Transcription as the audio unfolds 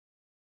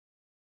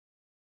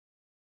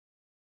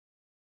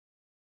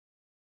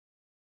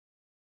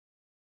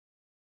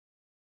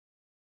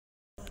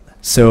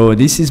So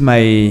this is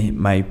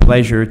my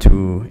pleasure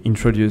to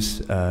introduce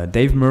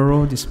Dave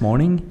Murrow this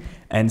morning.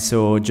 And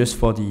so just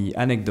for the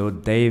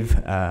anecdote, Dave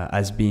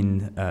has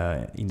been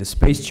in the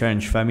Space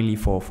Challenge family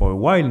for a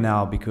while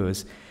now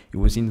because he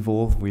was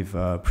involved with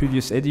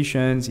previous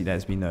editions. He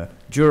has been a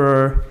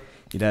juror.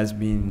 He has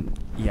been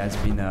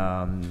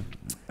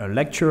a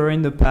lecturer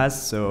in the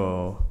past.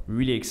 So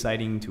really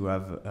exciting to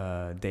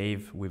have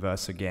Dave with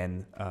us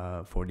again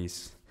for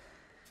this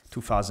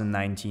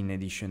 2019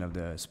 edition of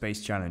the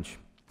Space Challenge.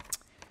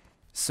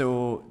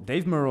 So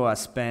Dave Murrow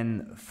has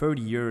spent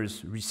 30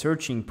 years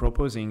researching,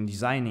 proposing,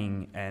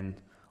 designing, and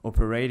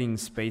operating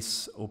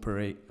space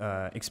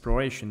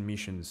exploration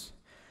missions.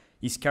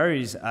 His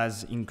career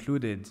has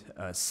included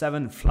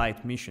 7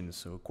 flight missions,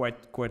 so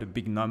quite a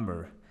big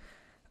number.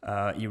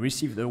 He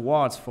received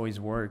awards for his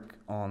work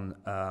on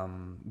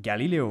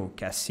Galileo,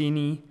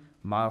 Cassini,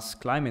 Mars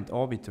Climate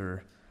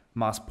Orbiter,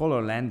 Mars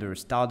Polar Lander,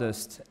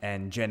 Stardust,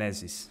 and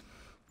Genesis.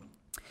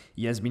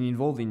 He has been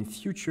involved in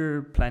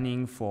future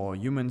planning for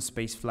human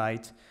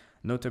spaceflight,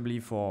 notably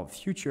for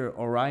future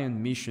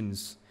Orion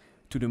missions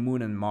to the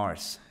Moon and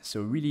Mars.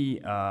 So really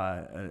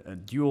a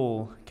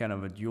dual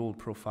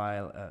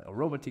profile,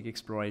 robotic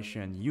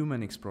exploration,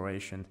 human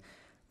exploration,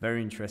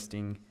 very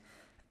interesting.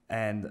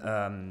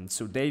 And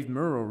so Dave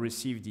Murrow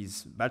received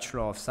his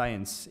Bachelor of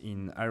Science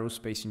in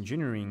Aerospace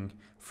Engineering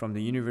from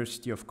the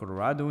University of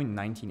Colorado in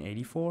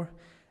 1984.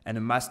 And a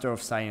Master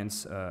of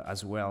Science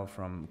as well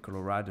from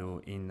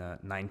Colorado in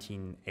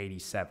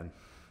 1987.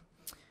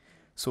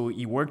 So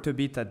he worked a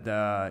bit at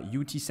the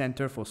UT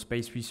Center for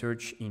Space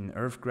Research in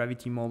Earth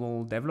Gravity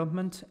Model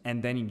Development,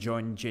 and then he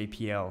joined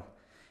JPL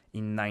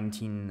in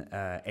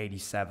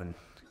 1987.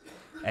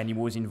 And he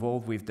was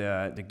involved with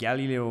the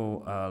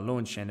Galileo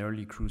launch and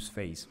early cruise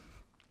phase.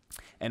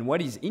 And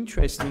what is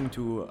interesting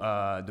to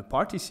the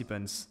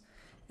participants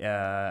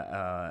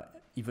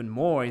even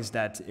more is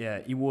that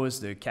he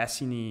was the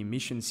Cassini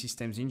mission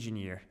systems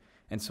engineer.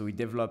 And so he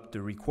developed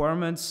the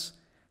requirements,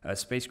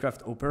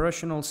 spacecraft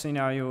operational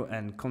scenario,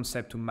 and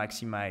concept to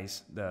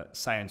maximize the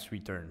science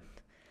return.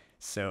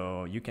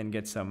 So you can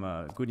get some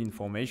good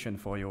information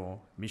for your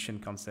mission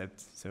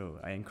concept. So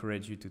I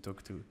encourage you to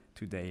talk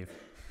to Dave.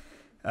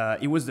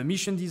 He was the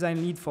mission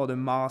design lead for the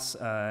Mars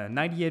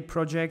 98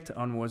 project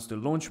and was the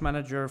launch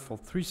manager for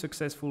 3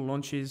 successful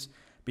launches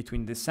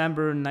between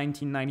December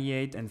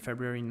 1998 and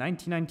February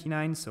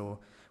 1999, so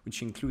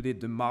which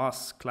included the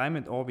Mars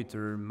Climate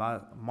Orbiter,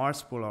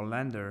 Mars Polar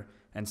Lander,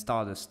 and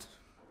Stardust.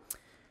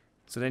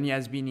 So then he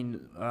has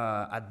been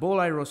at Ball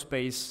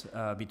Aerospace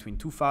between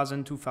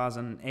 2000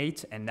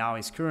 2008, and now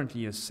is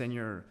currently a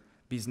senior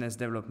business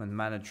development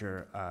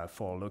manager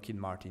for Lockheed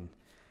Martin.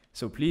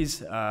 So please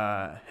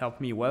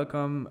help me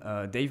welcome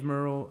Dave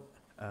Murrow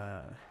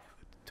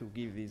to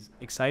give this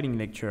exciting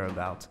lecture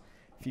about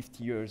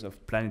 50 years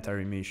of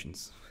planetary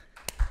missions.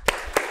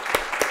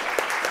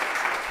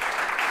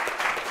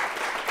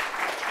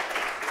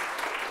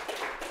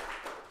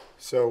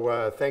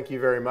 So thank you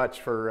very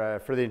much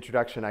for the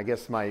introduction. I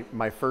guess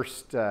my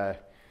first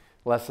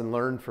lesson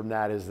learned from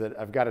that is that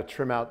I've got to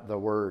trim out the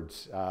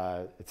words.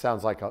 It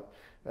sounds like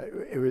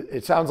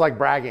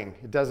bragging.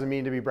 It doesn't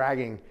mean to be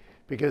bragging,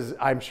 because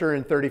I'm sure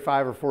in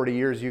 35 or 40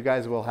 years you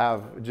guys will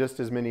have just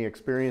as many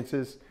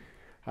experiences.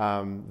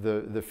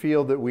 The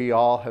field that we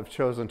all have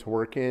chosen to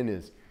work in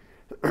is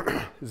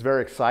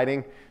very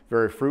exciting,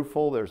 very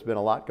fruitful. There's been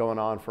a lot going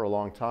on for a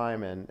long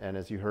time, and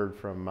as you heard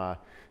from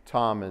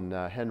Tom and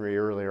Henry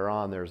earlier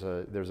on, there's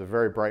a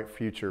very bright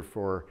future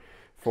for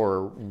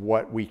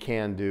what we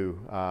can do.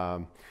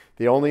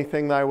 The only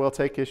thing that I will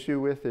take issue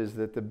with is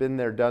that the been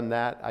there, done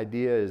that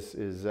idea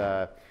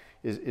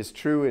is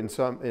true in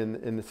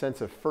the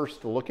sense of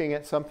first looking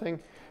at something.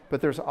 But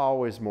there's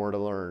always more to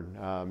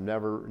learn.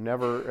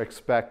 Never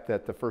expect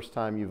that the first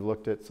time you've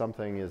looked at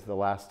something is the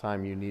last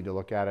time you need to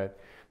look at it.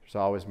 There's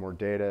always more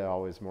data,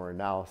 always more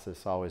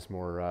analysis, always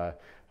more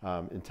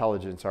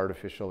intelligence,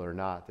 artificial or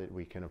not, that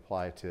we can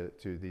apply to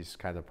these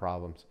kind of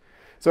problems.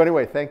 So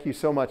anyway, thank you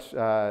so much,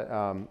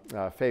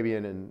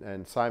 Fabian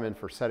and Simon,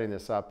 for setting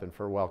this up and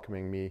for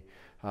welcoming me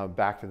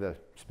back to the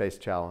Space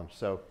Challenge.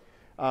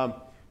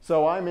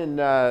 So I'm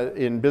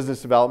in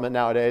business development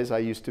nowadays. I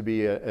used to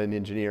be an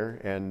engineer,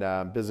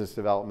 and business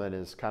development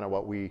is kind of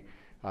what we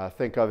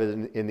think of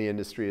in the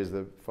industry as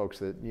the folks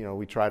that,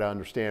 we try to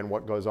understand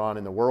what goes on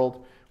in the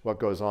world, what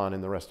goes on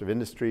in the rest of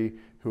industry,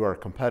 who our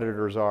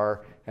competitors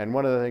are. And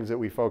one of the things that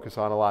we focus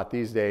on a lot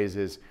these days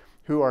is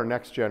who our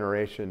next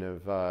generation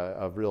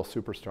of real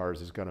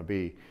superstars is going to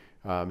be.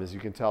 As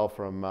you can tell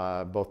from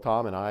both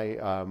Tom and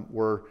I,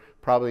 we're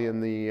probably in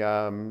the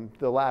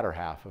latter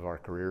half of our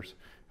careers.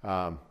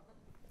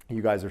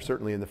 You guys are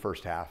certainly in the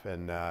first half,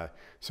 and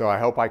so I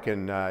hope I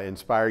can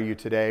inspire you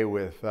today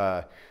with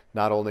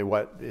not only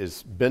what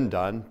has been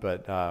done,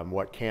 but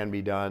what can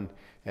be done,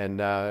 and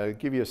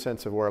give you a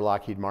sense of where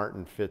Lockheed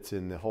Martin fits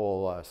in the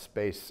whole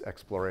space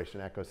exploration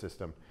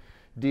ecosystem.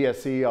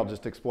 DSE, I'll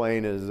just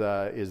explain, is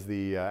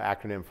the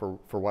acronym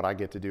for what I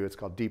get to do. It's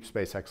called Deep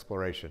Space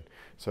Exploration.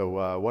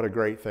 So what a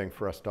great thing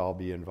for us to all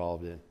be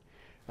involved in.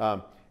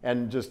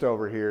 And just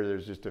over here,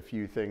 there's just a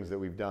few things that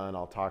we've done.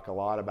 I'll talk a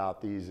lot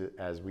about these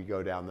as we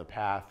go down the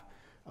path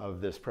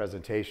of this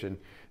presentation.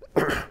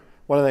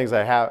 One of the things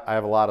I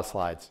have a lot of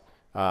slides,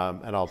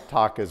 and I'll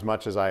talk as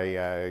much as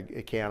I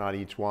can on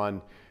each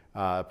one,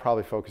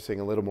 probably focusing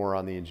a little more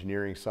on the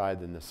engineering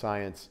side than the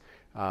science.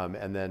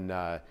 And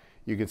then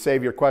you can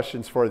save your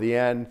questions for the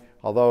end,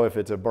 although if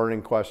it's a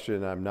burning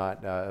question, I'm not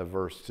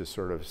averse to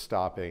sort of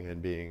stopping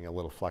and being a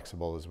little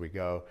flexible as we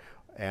go.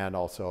 And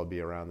also I'll be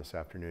around this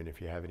afternoon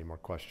if you have any more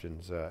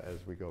questions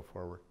as we go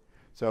forward.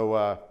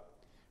 So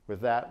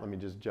with that, let me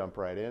just jump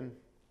right in.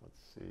 Let's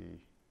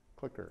see,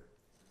 clicker.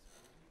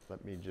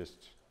 Let me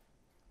just,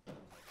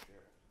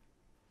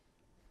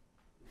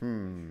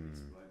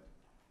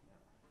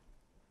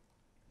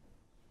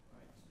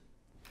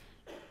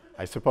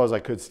 I suppose I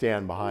could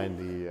stand behind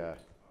the,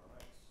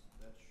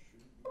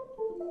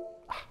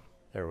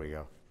 there we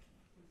go.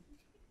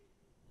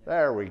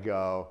 There we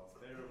go.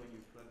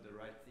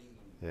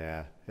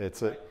 Yeah,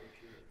 it's a,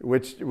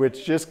 which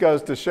just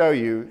goes to show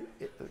you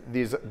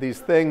these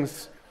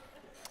things,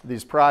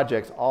 these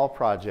projects, all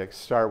projects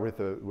start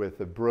with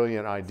a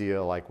brilliant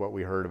idea like what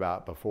we heard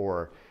about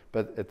before,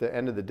 but at the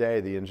end of the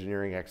day, the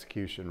engineering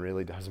execution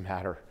really does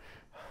matter.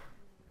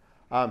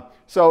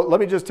 So let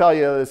me just tell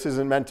you, this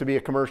isn't meant to be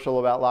a commercial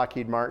about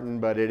Lockheed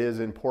Martin, but it is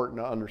important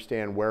to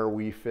understand where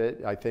we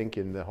fit, I think,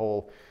 in the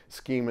whole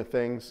scheme of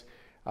things.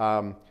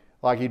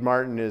 Lockheed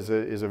Martin is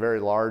a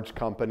very large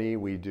company.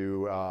 We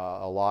do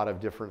a lot of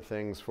different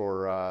things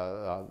for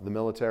the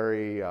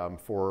military,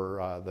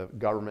 for the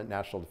government,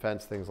 national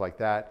defense, things like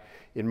that.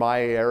 In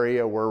my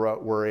area, we're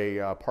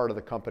a part of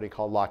the company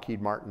called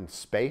Lockheed Martin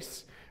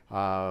Space.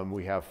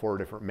 We have 4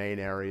 different main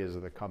areas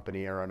of the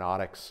company: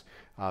 aeronautics,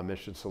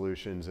 mission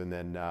solutions, and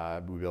then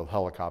we build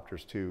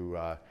helicopters too,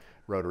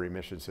 rotary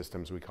mission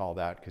systems we call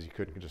that, because you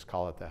couldn't just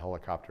call it the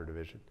helicopter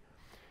division.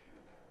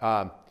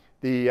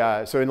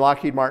 So in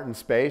Lockheed Martin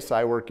Space,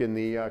 I work in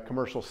the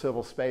commercial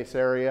civil space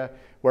area,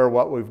 where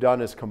what we've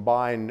done is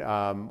combine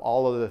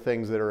all of the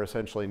things that are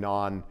essentially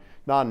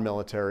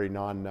non-military,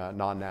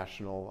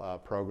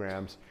 non-national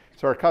programs.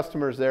 So our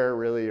customers there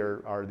really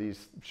are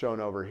these shown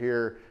over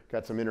here.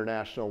 Got some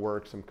international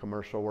work, some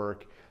commercial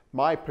work.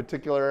 My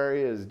particular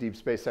area is deep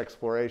space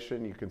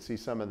exploration. You can see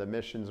some of the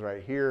missions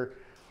right here.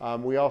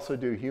 We also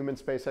do human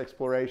space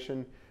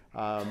exploration.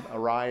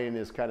 Orion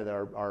is kind of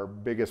our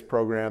biggest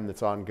program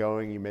that's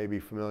ongoing. You may be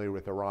familiar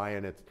with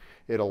Orion.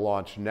 It'll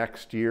launch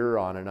next year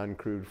on an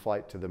uncrewed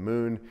flight to the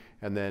moon,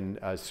 and then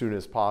as soon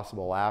as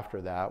possible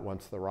after that,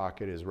 once the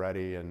rocket is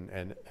ready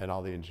and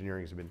all the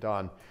engineering has been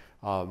done,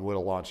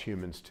 we'll launch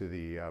humans to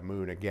the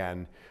moon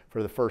again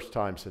for the first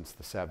time since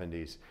the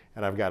 70s.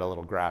 And I've got a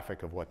little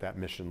graphic of what that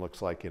mission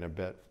looks like in a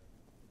bit.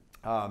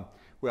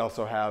 We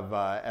also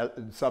have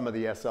some of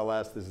the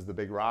SLS. This is the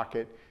big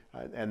rocket.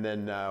 And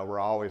then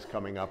we're always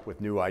coming up with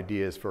new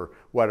ideas for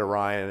what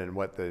Orion and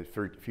what the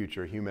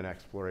future human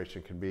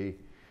exploration can be.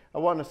 I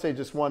want to say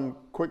just one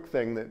quick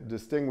thing that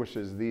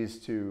distinguishes these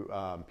two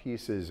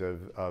pieces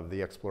of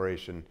the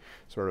exploration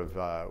sort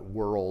of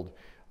world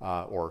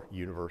or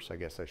universe, I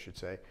guess I should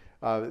say.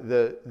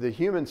 The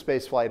human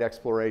spaceflight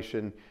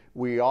exploration,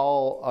 we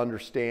all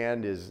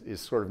understand is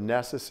sort of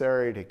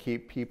necessary to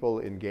keep people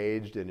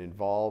engaged and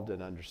involved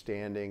and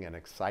understanding and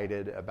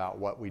excited about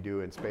what we do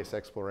in space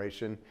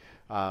exploration.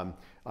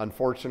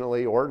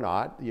 Unfortunately or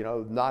not,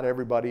 not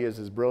everybody is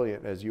as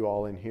brilliant as you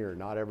all in here.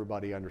 Not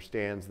everybody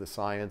understands the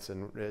science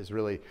and is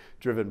really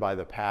driven by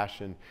the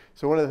passion.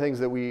 So one of the things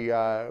that we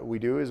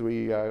do is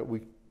we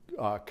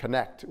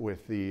connect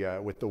with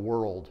the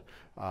world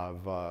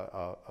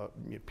of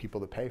people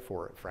that pay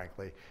for it,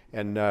 frankly.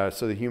 And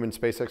so the human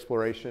space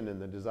exploration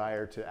and the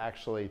desire to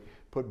actually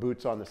put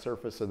boots on the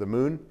surface of the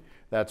moon,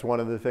 that's one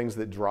of the things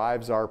that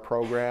drives our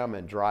program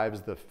and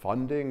drives the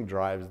funding,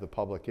 drives the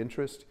public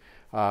interest,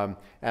 and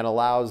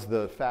allows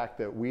the fact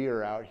that we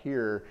are out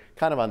here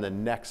kind of on the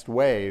next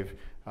wave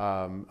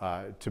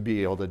to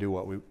be able to do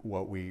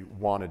what we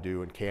want to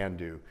do and can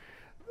do.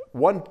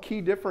 One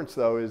key difference,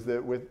 though, is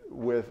that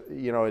with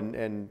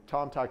and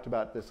Tom talked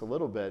about this a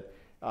little bit,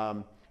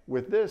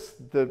 with this,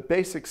 the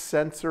basic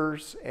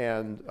sensors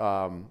and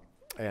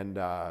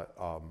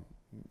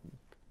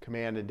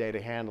command and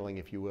data handling,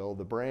 if you will,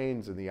 the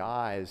brains and the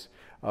eyes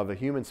of a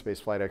human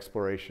spaceflight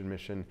exploration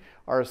mission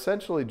are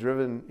essentially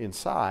driven in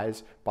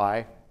size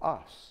by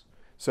us.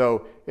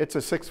 So it's a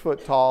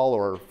 6-foot tall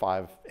or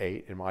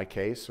 5'8" in my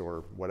case,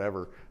 or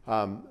whatever,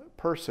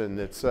 person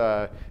that's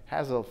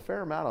has a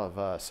fair amount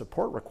of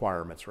support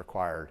requirements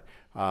required.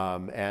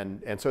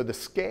 And so the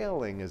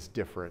scaling is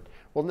different.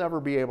 We'll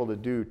never be able to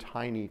do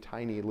tiny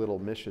little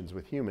missions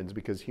with humans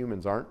because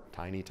humans aren't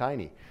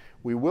tiny.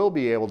 We will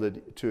be able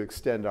to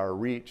extend our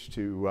reach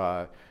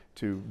to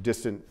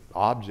distant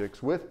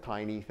objects with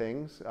tiny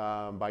things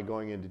by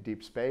going into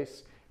deep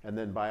space, and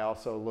then by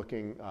also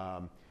looking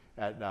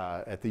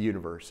at the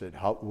universe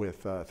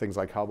with things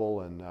like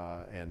Hubble and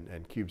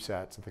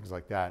CubeSats and things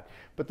like that.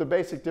 But the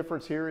basic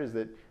difference here is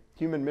that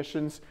human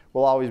missions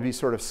will always be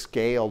sort of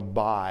scaled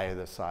by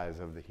the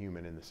size of the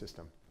human in the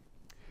system.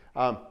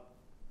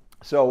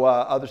 So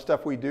other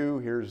stuff we do,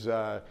 here's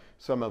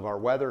some of our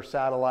weather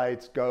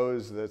satellites,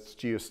 that's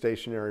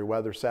geostationary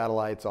weather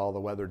satellites. All the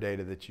weather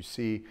data that you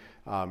see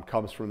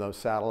comes from those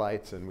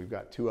satellites, and we've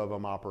got 2 of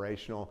them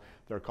operational.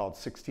 They're called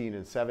 16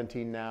 and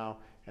 17 now,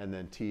 and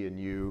then T and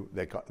U,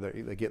 they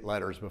get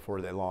letters before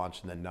they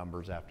launch and then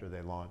numbers after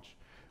they launch.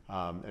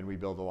 And we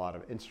build a lot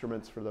of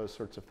instruments for those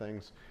sorts of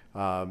things.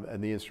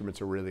 And the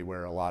instruments are really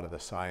where a lot of the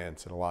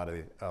science and a lot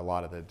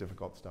of the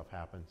difficult stuff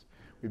happens.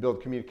 We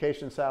build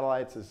communication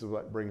satellites. This is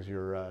what brings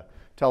your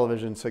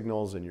television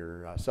signals and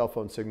your cell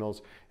phone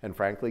signals, and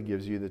frankly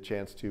gives you the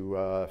chance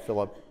to fill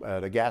up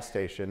at a gas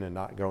station and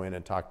not go in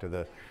and talk to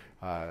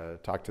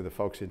the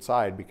folks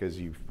inside because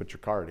you've put your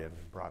card in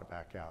and brought it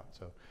back out.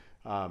 So,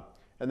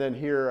 and then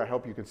here, I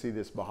hope you can see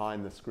this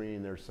behind the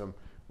screen. There's some.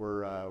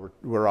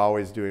 We're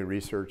always doing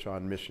research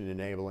on mission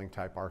enabling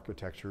type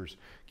architectures.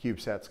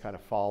 CubeSats kind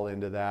of fall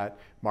into that.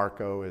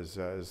 Marco,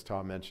 as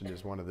Tom mentioned,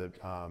 is one of the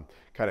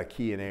kind of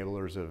key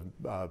enablers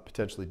of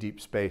potentially deep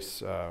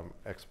space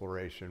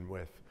exploration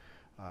with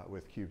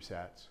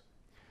CubeSats.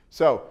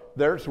 So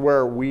there's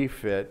where we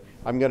fit.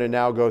 I'm going to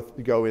now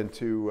go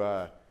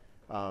into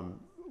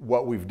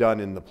what we've done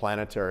in the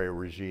planetary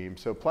regime.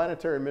 So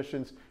planetary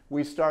missions,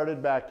 we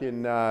started back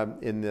in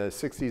the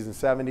 60s and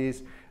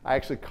 70s. I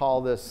actually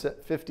call this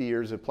 50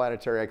 years of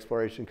planetary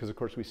exploration because, of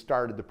course, we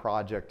started the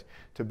project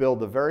to build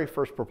the very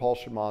first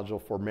propulsion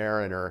module for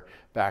Mariner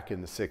back in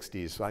the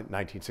 60s,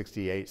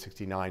 1968,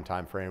 69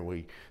 timeframe.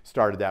 We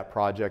started that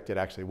project. It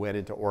actually went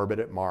into orbit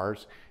at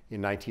Mars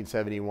in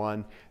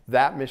 1971.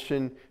 That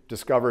mission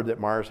discovered that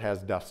Mars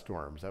has dust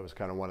storms. That was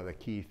kind of one of the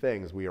key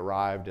things. We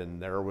arrived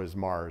and there was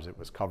Mars. It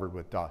was covered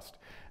with dust.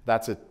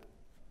 That's an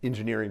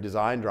engineering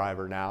design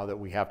driver now that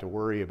we have to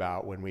worry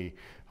about when we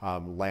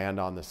land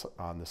on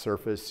the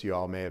surface. You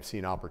all may have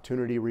seen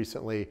Opportunity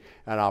recently,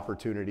 and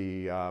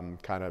Opportunity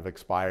kind of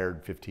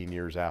expired 15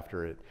 years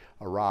after it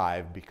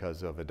arrived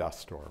because of a dust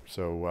storm.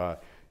 So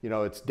you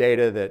know, it's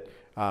data that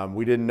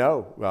we didn't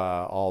know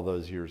all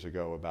those years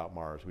ago about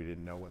Mars. We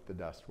didn't know what the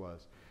dust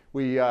was.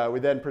 We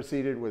then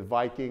proceeded with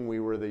Viking.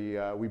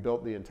 We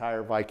built the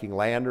entire Viking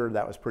lander.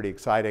 That was pretty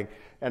exciting.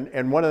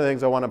 And one of the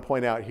things I want to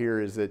point out here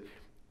is that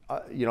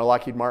you know,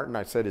 Lockheed Martin,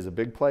 I said, is a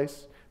big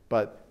place,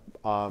 but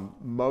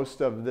most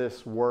of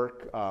this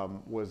work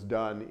was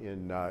done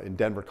in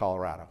Denver,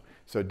 Colorado.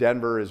 So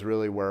Denver is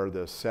really where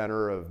the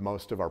center of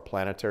most of our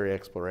planetary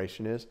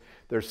exploration is.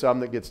 There's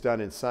some that gets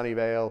done in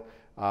Sunnyvale.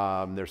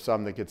 There's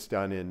some that gets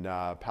done in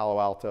Palo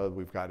Alto.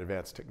 We've got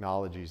advanced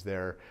technologies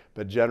there.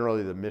 But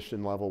generally, the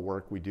mission level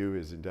work we do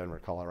is in Denver,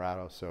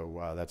 Colorado.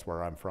 So that's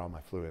where I'm from. I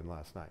flew in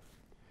last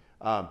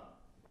night.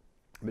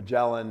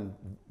 Magellan,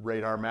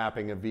 radar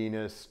mapping of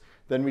Venus.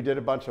 Then we did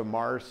a bunch of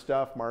Mars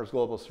stuff. Mars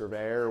Global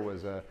Surveyor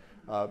was a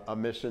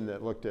mission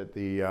that looked at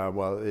the,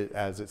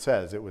 as it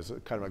says, it was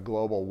kind of a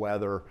global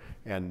weather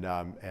and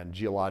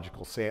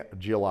geological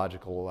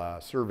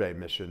survey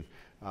mission,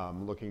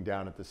 looking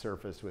down at the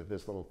surface with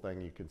this little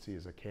thing you can see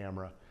as a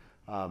camera.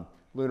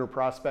 Lunar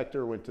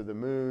Prospector went to the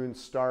moon.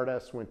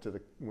 Stardust went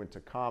to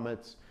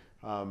comets.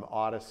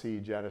 Odyssey,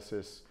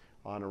 Genesis,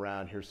 on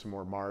around. Here's some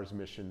more Mars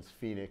missions.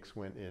 Phoenix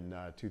went in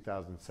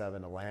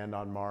 2007 to land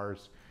on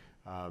Mars.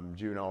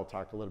 Juno, I'll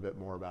talk a little bit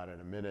more about in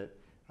a minute.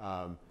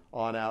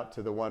 On out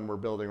to the one we're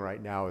building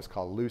right now is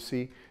called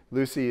Lucy.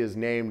 Lucy is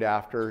named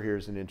after,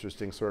 here's an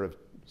interesting sort of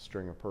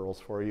string of pearls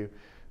for you.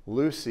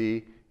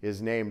 Lucy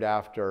is named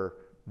after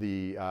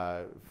the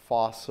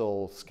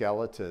fossil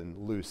skeleton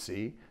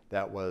Lucy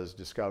that was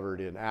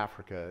discovered in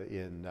Africa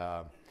in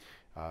the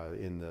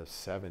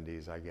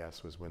 70s, I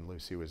guess, was when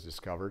Lucy was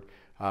discovered.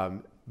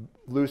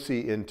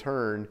 Lucy, in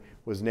turn,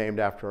 was named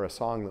after a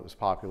song that was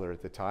popular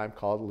at the time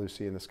called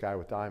Lucy in the Sky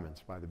with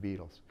Diamonds by the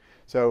Beatles.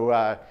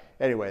 So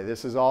anyway,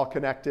 this is all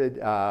connected.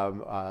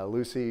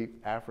 Lucy,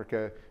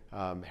 Africa,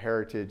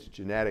 heritage,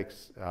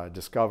 genetics,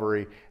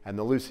 discovery, and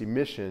the Lucy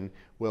mission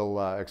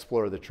will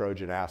explore the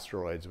Trojan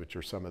asteroids, which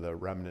are some of the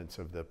remnants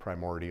of the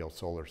primordial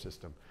solar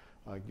system.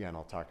 Again,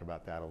 I'll talk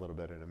about that a little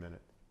bit in a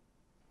minute.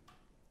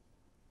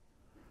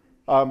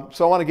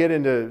 So I want to get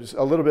into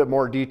a little bit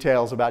more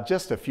details about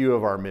just a few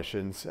of our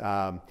missions.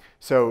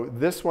 So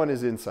this one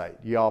is InSight.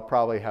 You all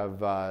probably have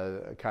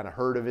kind of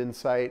heard of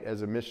InSight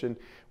as a mission.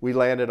 We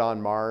landed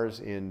on Mars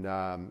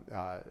on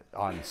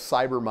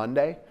Cyber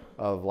Monday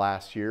of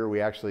last year. We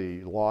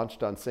actually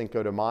launched on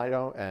Cinco de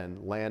Mayo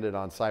and landed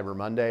on Cyber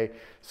Monday.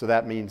 So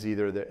that means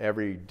either that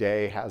every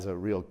day has a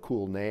real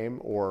cool name,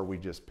 or we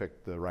just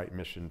picked the right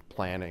mission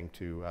planning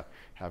to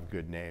have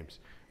good names.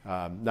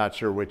 Not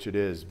sure which it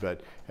is,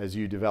 but as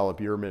you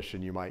develop your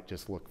mission, you might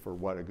just look for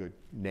what a good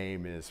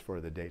name is for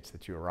the dates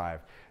that you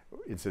arrive.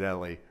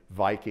 Incidentally,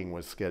 Viking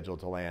was scheduled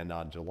to land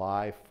on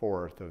July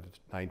 4th of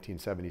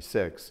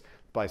 1976,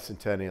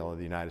 bicentennial of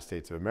the United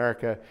States of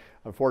America.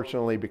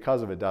 Unfortunately,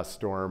 because of a dust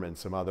storm and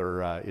some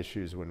other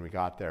issues when we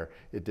got there,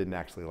 it didn't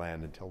actually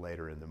land until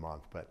later in the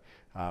month. But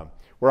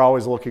we're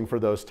always looking for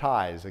those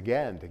ties,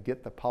 again, to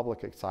get the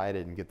public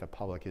excited and get the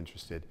public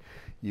interested.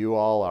 You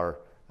all are,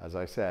 as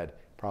I said,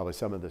 probably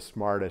some of the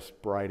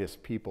smartest,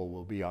 brightest people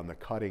will be on the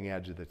cutting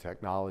edge of the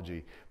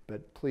technology.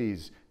 But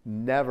please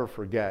never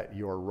forget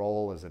your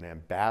role as an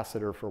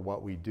ambassador for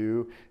what we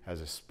do, as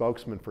a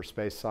spokesman for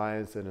space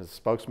science, and as a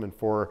spokesman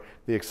for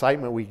the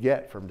excitement we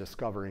get from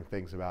discovering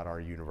things about our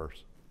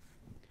universe.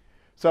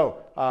 So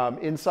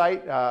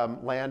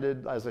InSight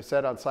landed, as I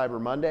said, on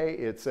Cyber Monday.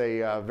 It's a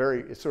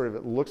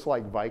it looks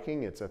like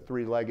Viking. It's a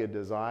three-legged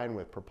design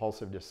with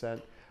propulsive descent.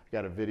 I've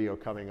got a video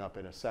coming up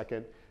in a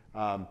second.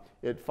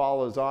 It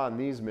follows on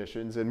these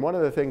missions, and one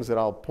of the things that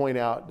I'll point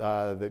out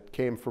that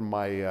came from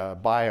my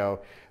bio,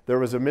 there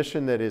was a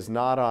mission that is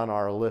not on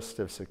our list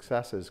of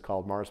successes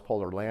called Mars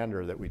Polar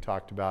Lander that we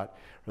talked about,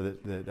 or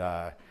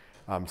that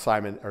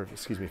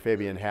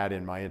Fabian had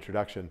in my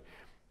introduction.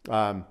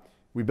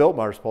 We built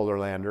Mars Polar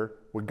Lander,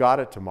 we got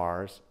it to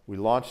Mars, we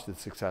launched it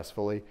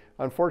successfully.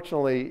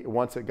 Unfortunately,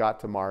 once it got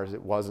to Mars,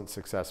 it wasn't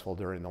successful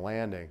during the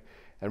landing.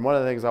 And one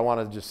of the things I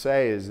want to just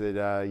say is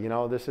that, you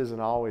know, this isn't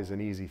always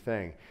an easy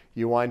thing.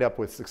 You wind up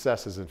with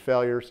successes and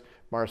failures.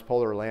 Mars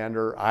Polar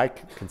Lander, I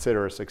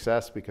consider a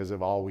success because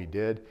of all we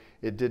did.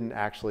 It didn't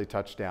actually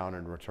touch down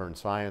and return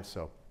science,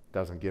 so it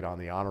doesn't get on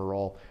the honor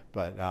roll,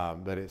 but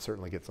it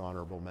certainly gets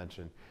honorable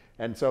mention.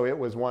 And so it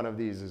was one of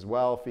these as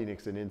well.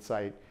 Phoenix and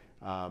InSight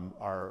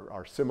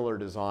are similar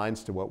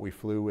designs to what we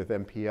flew with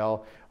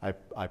MPL.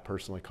 I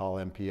personally call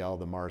MPL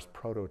the Mars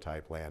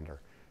Prototype Lander,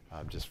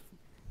 just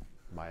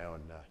my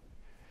own.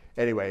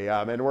 Anyway,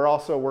 and we're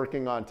also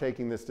working on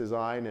taking this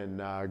design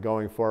and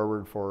going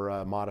forward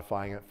for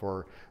modifying it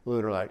for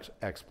lunar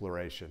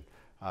exploration.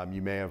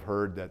 You may have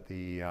heard that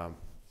the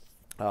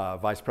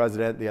Vice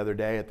President the other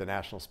day at the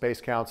National Space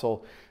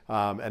Council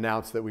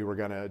announced that we were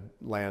going to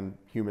land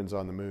humans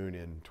on the moon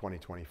in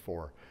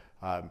 2024.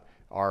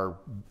 Our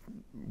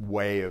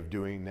way of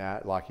doing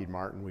that, Lockheed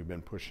Martin, we've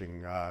been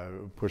pushing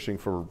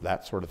for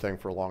that sort of thing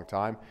for a long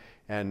time,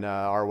 and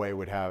our way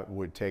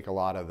would take a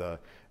lot of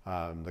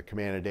the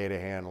command and data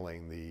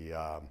handling,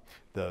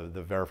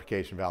 the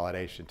verification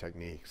validation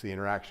techniques, the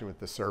interaction with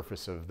the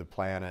surface of the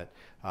planet,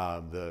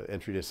 the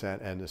entry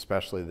descent, and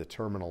especially the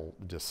terminal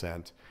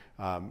descent.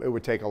 It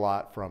would take a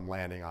lot from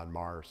landing on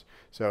Mars.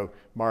 So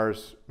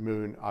Mars,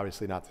 Moon,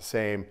 obviously not the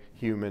same.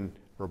 Human,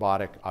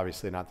 robotic,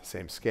 obviously not the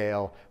same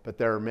scale, but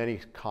there are many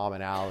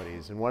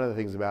commonalities. And one of the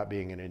things about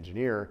being an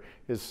engineer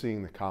is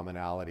seeing the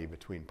commonality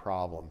between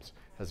problems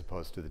as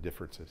opposed to the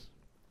differences.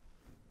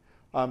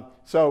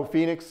 So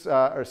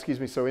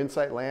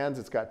InSight lands.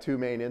 It's got two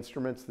main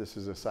instruments. This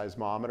is a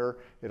seismometer.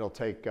 It'll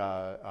take,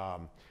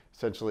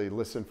 essentially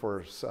listen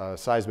for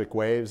seismic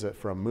waves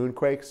from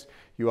moonquakes.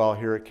 You all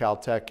here at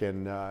Caltech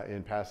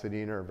in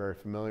Pasadena are very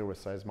familiar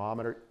with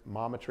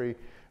seismometry.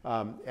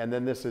 And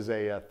then this is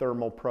a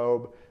thermal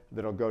probe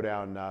that'll go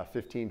down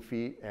 15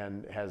 feet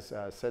and has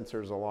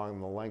sensors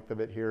along the length of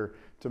it here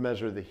to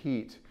measure the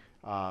heat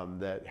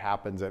that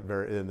happens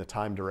in the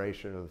time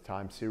duration or the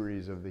time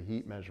series of the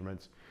heat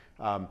measurements.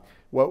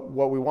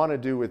 What we want to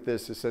do with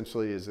this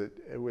essentially is that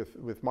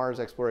with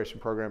Mars exploration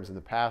programs in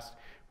the past,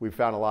 we've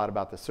found a lot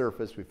about the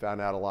surface, we've found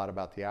out a lot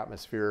about the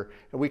atmosphere,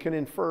 and we can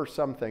infer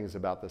some things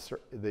about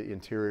the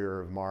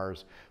interior of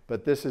Mars.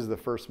 But this is the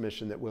first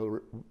mission that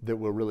will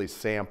really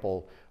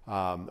sample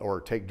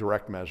or take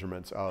direct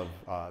measurements of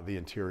the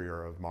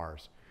interior of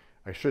Mars.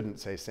 I shouldn't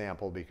say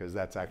sample because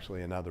that's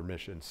actually another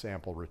mission,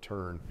 sample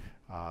return,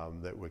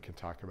 that we can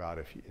talk about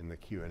in the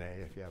Q&A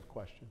if you have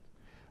questions.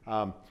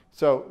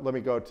 So let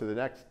me go to the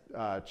next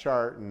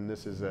chart, and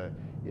this is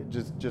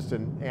just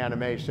an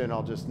animation.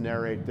 I'll just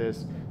narrate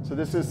this. So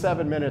this is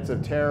 7 minutes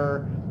of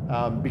terror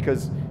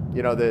because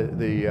you know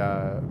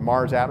the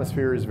Mars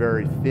atmosphere is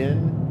very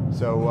thin.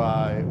 So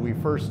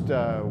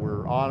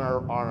we're on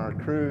our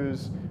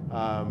cruise.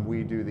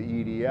 We do the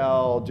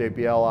EDL.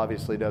 JPL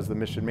obviously does the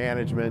mission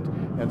management,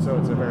 and so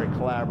it's a very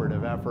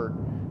collaborative effort.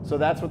 So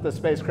that's what the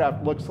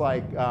spacecraft looks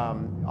like,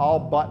 all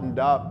buttoned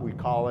up, we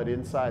call it,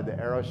 inside the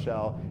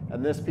aeroshell.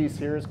 And this piece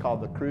here is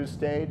called the cruise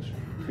stage.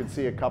 You can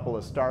see a couple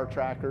of star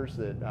trackers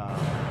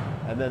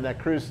and then that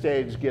cruise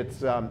stage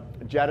gets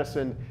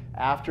jettisoned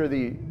after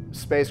the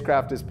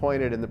spacecraft is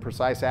pointed in the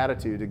precise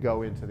attitude to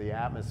go into the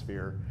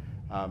atmosphere.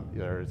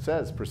 There it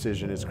says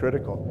precision is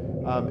critical.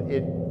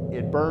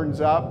 It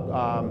burns up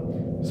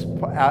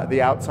at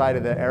the outside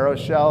of the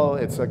aeroshell.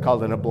 It's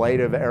called an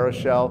ablative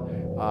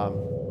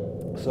aeroshell.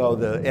 So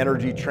the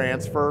energy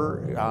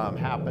transfer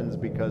happens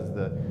because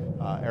the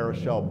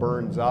aeroshell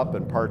burns up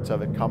and parts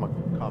of it come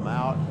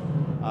out.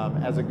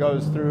 As it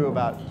goes through,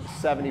 about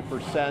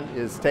 70%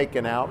 is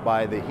taken out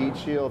by the heat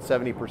shield,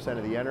 70%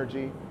 of the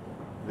energy.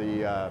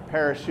 The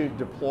parachute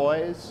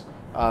deploys,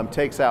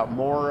 takes out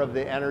more of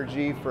the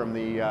energy from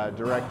the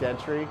direct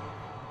entry.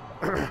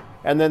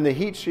 And then the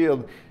heat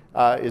shield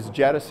is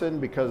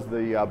jettisoned because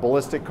the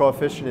ballistic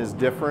coefficient is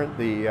different.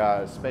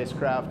 The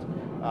spacecraft,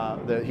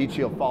 the heat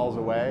shield falls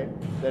away.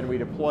 Then we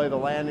deploy the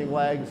landing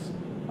legs,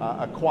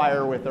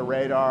 acquire with the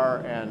radar,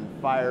 and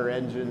fire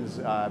engines,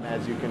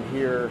 as you can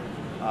hear,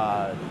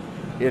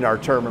 in our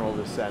terminal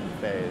descent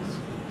phase.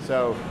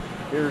 So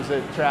here's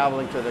it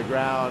traveling to the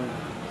ground,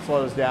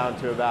 slows down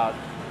to about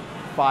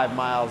 5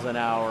 miles an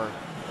hour.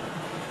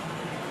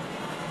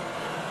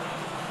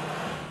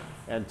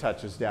 and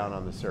touches down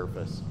on the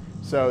surface.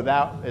 So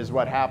that is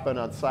what happened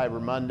on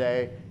Cyber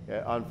Monday.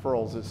 It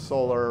unfurls its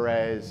solar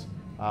arrays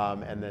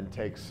and then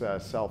takes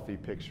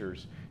selfie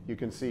pictures. You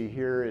can see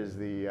here is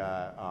the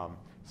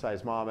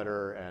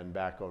seismometer, and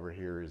back over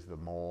here is the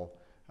mole,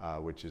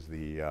 which is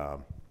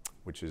the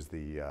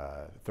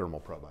thermal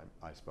probe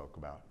I spoke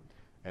about.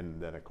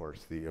 And then, of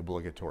course, the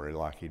obligatory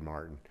Lockheed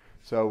Martin.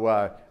 So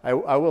I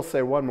will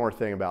say one more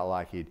thing about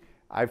Lockheed.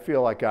 I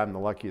feel like I'm the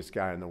luckiest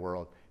guy in the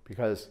world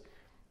because,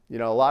 you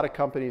know, a lot of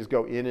companies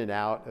go in and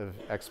out of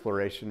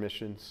exploration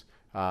missions.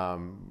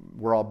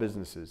 We're all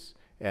businesses,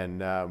 and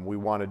we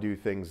want to do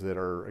things that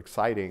are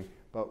exciting,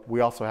 but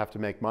we also have to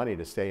make money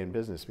to stay in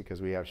business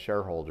because we have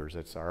shareholders.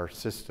 It's our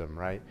system,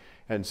 right?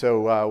 And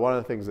so one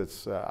of the things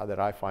that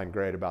I find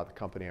great about the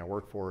company I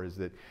work for is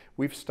that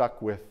we've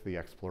stuck with the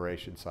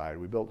exploration side.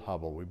 We built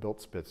Hubble, we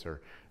built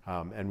Spitzer,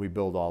 and we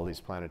build all these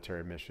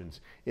planetary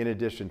missions in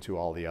addition to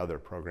all the other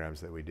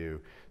programs that we do.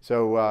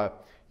 So,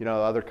 you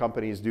know, other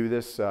companies do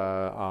this.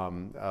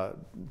 Some,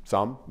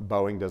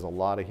 Boeing does a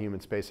lot of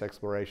human space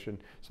exploration.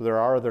 So there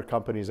are other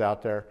companies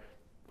out there.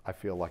 I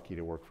feel lucky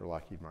to work for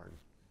Lockheed Martin.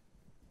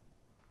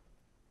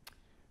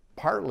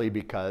 Partly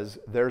because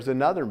there's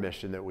another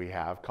mission that we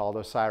have called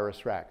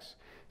OSIRIS-REx.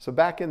 So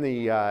back in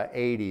the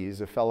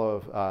 80s, a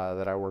fellow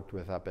that I worked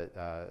with up at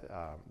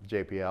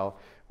JPL,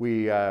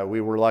 we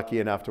were lucky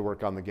enough to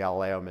work on the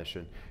Galileo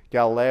mission.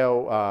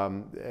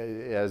 Galileo,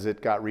 as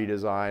it got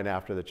redesigned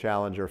after the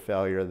Challenger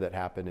failure that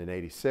happened in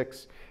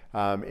 '86,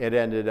 it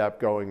ended up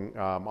going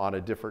on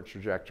a different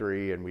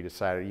trajectory, and we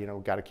decided, you know,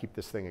 got to keep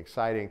this thing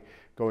exciting,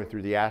 going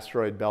through the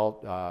asteroid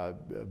belt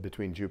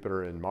between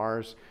Jupiter and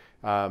Mars.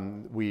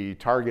 We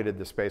targeted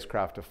the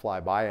spacecraft to fly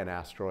by an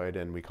asteroid,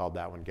 and we called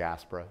that one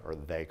Gaspra, or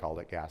they called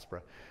it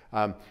Gaspra.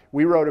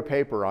 We wrote a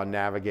paper on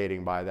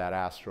navigating by that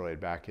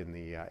asteroid back in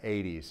the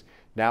 80s.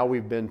 Now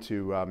we've been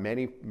to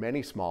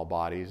many small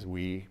bodies.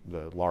 We,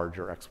 the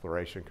larger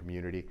exploration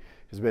community,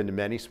 has been to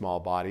many small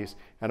bodies.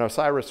 And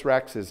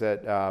OSIRIS-REx is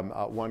at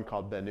one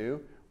called Bennu,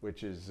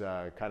 which is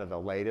kind of the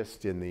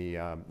latest in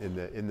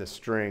the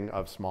string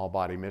of small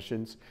body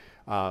missions.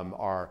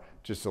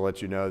 Just to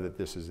let you know that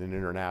this is an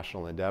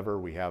international endeavor.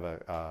 We have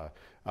a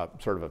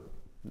sort of a,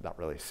 not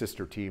really a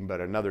sister team,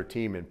 but another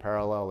team in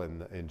parallel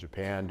in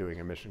Japan doing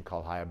a mission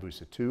called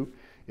Hayabusa 2.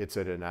 It's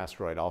at an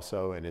asteroid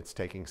also, and it's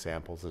taking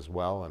samples as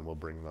well, and we'll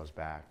bring those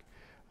back.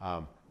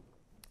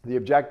 The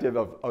objective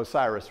of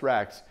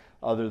OSIRIS-REx,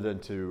 other than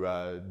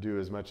to do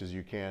as much as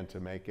you can to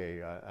make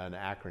an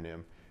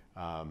acronym,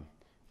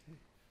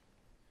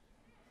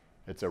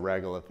 it's a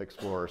regolith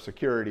explorer.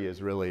 Security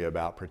is really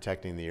about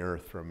protecting the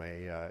Earth from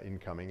a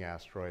incoming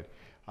asteroid.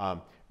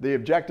 The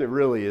objective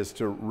really is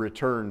to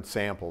return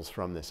samples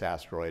from this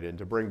asteroid and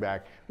to bring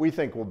back, we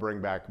think we'll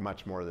bring back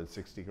much more than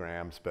 60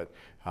 grams, but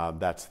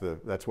that's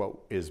what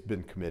has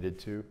been committed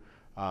to.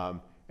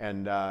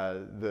 And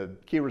the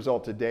key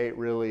result to date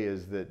really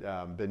is that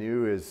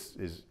Bennu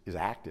is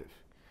active.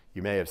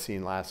 You may have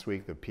seen last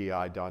week the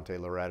PI Dante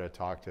Loretta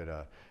talked at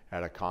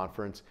a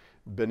conference.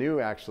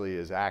 Bennu actually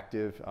is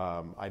active.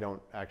 I've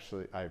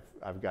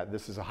got,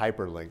 this is a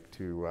hyperlink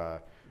to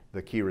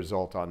the key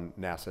result on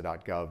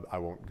nasa.gov. I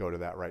won't go to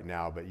that right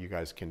now, but you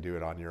guys can do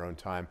it on your own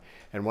time.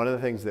 And one of the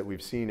things that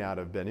we've seen out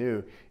of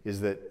Bennu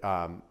is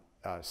that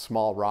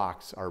small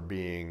rocks are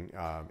being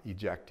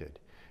ejected.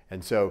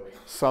 And so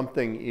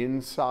something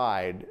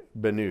inside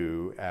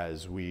Bennu,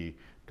 as we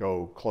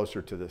go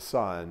closer to the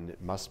sun,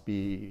 must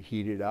be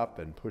heated up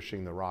and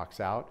pushing the rocks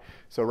out.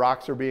 So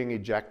rocks are being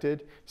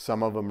ejected.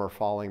 Some of them are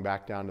falling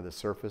back down to the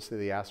surface of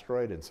the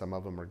asteroid, and some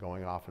of them are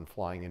going off and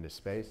flying into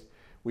space.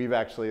 We've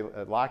actually,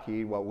 at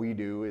Lockheed, what we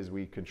do is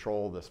we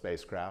control the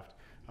spacecraft.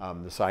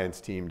 The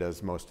science team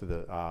does most of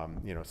the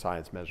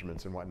science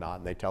measurements and whatnot,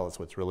 and they tell us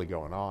what's really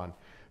going on.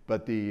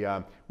 But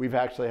we've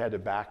actually had to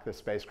back the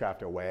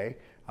spacecraft away.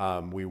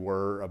 We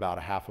were about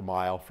a half a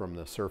mile from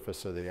the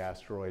surface of the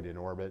asteroid in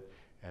orbit,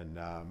 and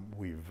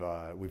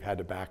we've had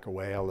to back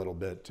away a little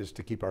bit just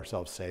to keep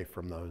ourselves safe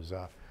from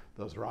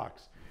those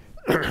rocks.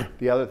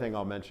 The other thing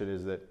I'll mention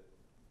is that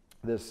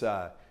this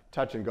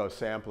touch and go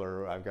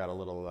sampler, I've got a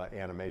little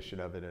animation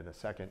of it in a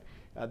second.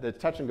 The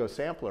touch and go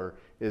sampler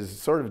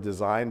is sort of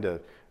designed to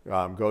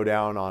go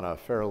down on a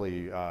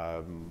fairly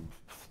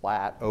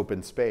flat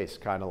open space,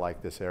 kind of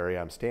like this area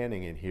I'm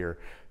standing in here,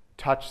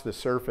 touch the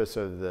surface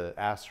of the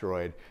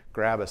asteroid,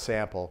 grab a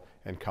sample,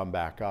 and come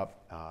back up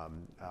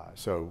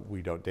so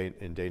we don't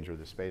endanger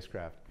the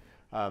spacecraft.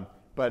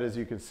 But as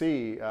you can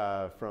see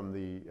from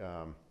the,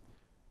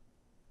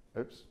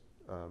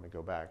 let me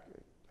go back.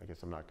 I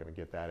guess I'm not going to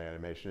get that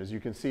animation. As you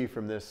can see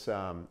from this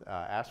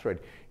asteroid,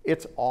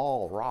 it's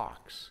all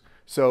rocks.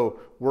 So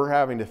we're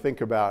having to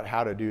think about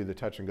how to do the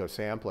touch and go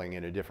sampling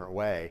in a different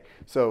way.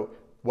 So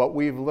what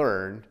we've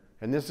learned,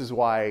 and this is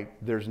why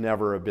there's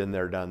never a been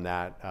there, done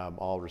that,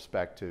 all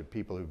respect to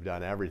people who've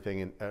done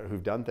everything,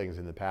 who've done things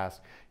in the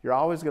past, you're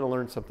always going to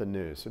learn something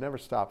new. So never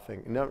stop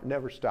thinking,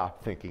 never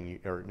stop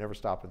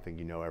and think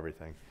you know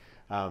everything.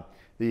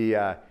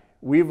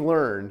 We've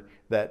learned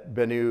that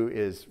Bennu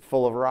is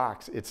full of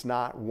rocks. It's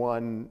not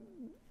one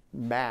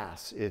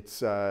mass.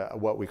 It's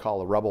what we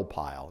call a rubble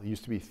pile. It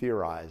used to be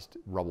theorized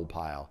rubble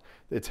pile.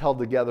 It's held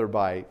together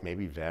by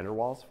maybe van der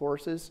Waals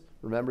forces.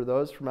 Remember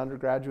those from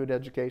undergraduate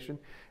education?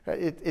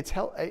 It's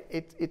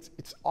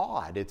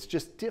odd. It's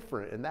just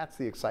different, and that's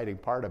the exciting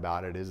part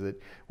about it, is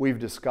that we've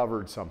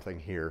discovered something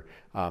here.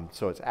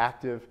 So it's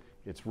active,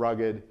 it's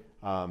rugged,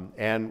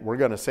 and we're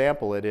going to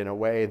sample it in a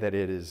way that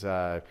it is,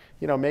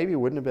 maybe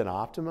wouldn't have been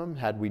optimum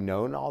had we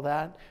known all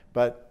that,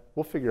 but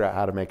we'll figure out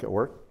how to make it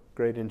work.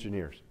 Great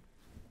engineers.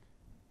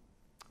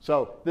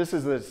 So this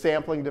is the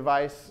sampling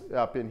device.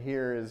 Up in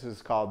here, this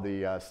is called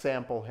the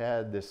sample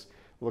head. This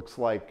looks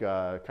like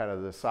kind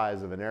of the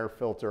size of an air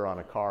filter on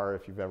a car,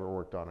 if you've ever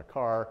worked on a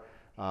car.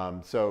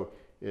 So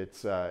it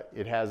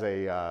has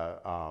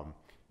a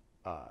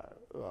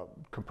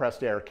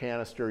compressed air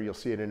canister. You'll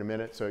see it in a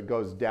minute. So it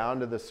goes down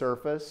to the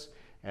surface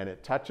and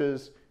it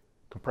touches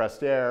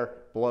compressed air,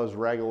 blows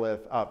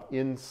regolith up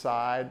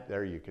inside.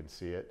 There you can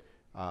see it.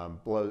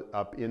 Blows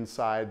up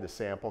inside the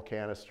sample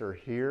canister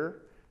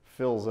here,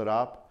 fills it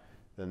up.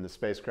 Then the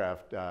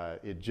spacecraft,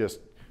 it just,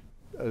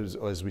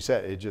 as we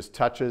said, it just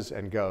touches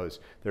and goes.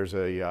 There's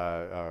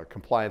a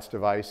compliance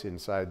device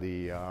inside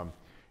the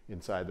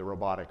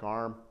robotic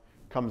arm.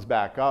 Comes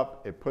back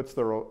up. It puts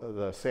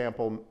the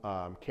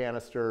sample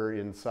canister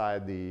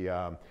inside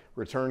the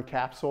return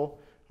capsule.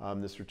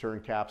 This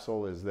return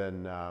capsule is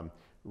then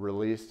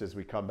released as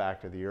we come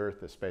back to the Earth.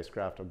 The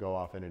spacecraft will go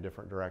off in a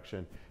different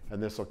direction,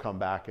 and this will come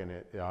back, and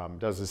it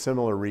does a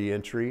similar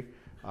re-entry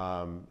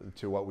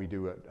to what we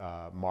do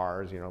at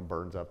Mars.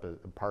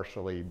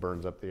 Partially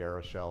burns up the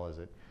aeroshell as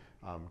it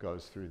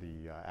goes through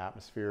the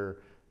atmosphere.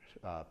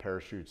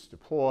 Parachutes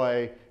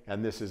deploy,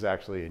 and this is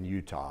actually in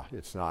Utah.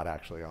 It's not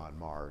actually on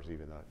Mars,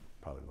 even though it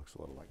probably looks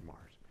a little like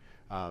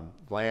Mars.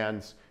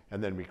 Lands,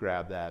 and then we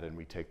grab that and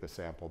we take the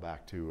sample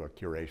back to a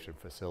curation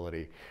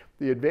facility.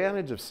 The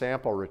advantage of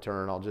sample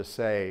return, I'll just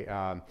say,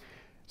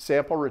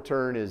 sample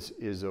return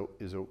is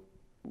a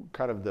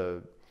kind of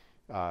the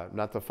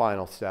not the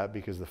final step,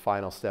 because the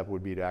final step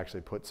would be to actually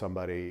put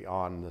somebody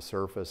on the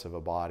surface of a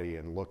body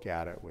and look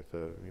at it with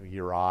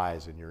your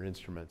eyes and your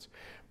instruments.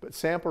 But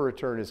sample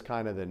return is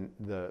kind of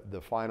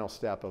the final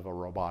step of a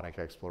robotic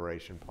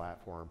exploration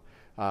platform.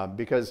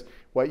 Because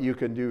what you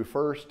can do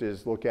first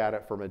is look at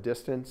it from a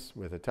distance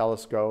with a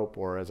telescope,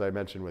 or as I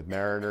mentioned with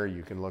Mariner,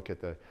 you can look at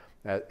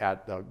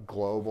the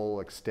global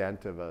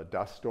extent of a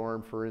dust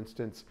storm, for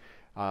instance.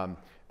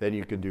 Then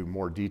you can do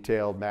more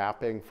detailed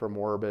mapping from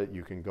orbit.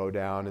 You can go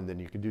down, and then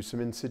you can do some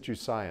in situ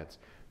science.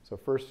 So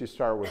first you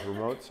start with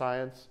remote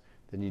science,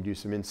 then you do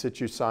some in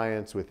situ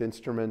science with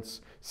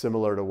instruments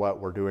similar to what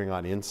we're doing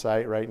on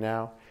InSight right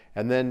now,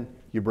 and then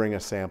you bring a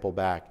sample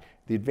back.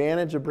 The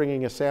advantage of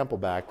bringing a sample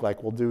back,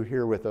 like we'll do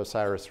here with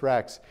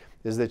OSIRIS-REx,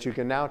 is that you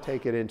can now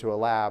take it into a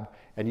lab,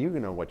 and you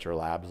know what your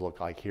labs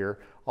look like here.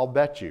 I'll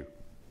bet you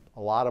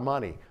a lot of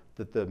money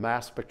that the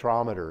mass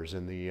spectrometers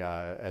and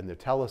the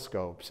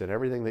telescopes and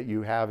everything that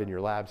you have in your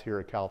labs here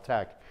at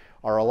Caltech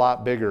are a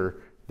lot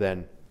bigger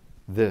than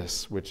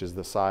this, which is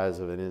the size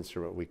of an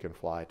instrument we can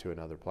fly to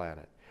another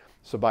planet.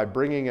 So by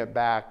bringing it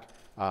back,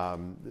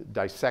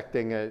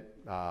 dissecting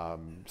it,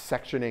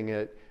 sectioning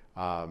it,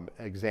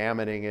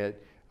 examining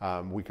it,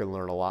 we can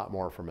learn a lot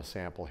more from a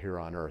sample here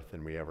on Earth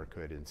than we ever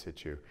could in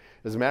situ.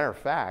 As a matter of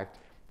fact,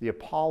 the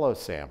Apollo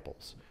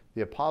samples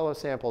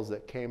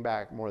that came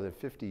back more than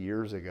 50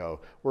 years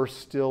ago, we're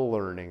still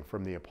learning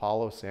from the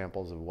Apollo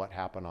samples of what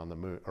happened on the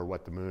moon, or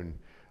what the moon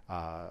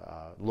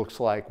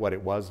looks like, what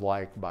it was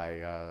like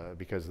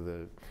because of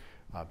the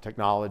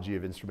technology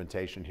of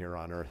instrumentation here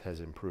on Earth has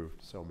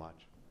improved so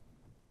much.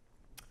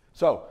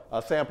 So,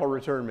 a sample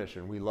return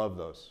mission, we love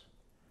those.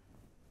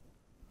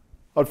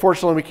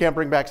 Unfortunately, we can't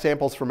bring back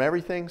samples from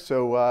everything,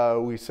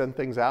 so we send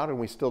things out, and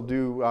we still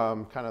do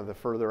kind of the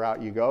further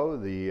out you go,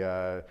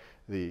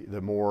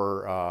 the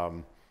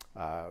more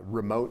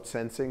remote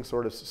sensing,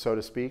 so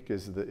to speak,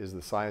 is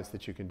the science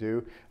that you can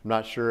do. I'm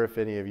not sure if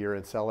any of your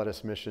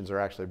Enceladus missions are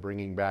actually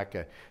bringing back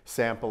a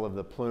sample of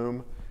the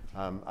plume.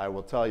 I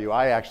will tell you,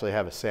 I actually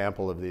have a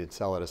sample of the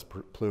Enceladus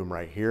plume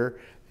right here.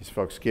 These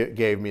folks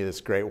gave me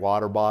this great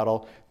water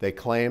bottle. They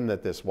claim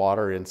that this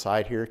water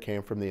inside here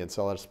came from the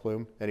Enceladus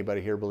plume.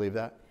 Anybody here believe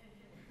that?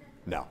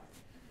 No.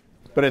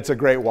 But it's a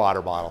great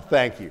water bottle.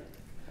 Thank you.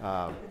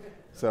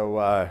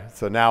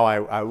 So now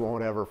I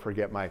won't ever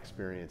forget my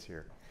experience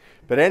here.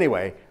 But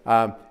anyway,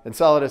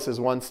 Enceladus is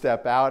one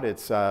step out.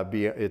 It's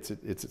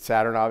at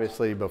Saturn,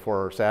 obviously.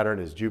 Before Saturn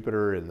is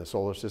Jupiter in the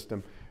solar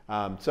system.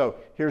 So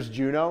here's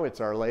Juno.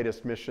 It's our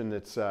latest mission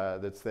that's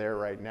there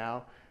right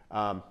now.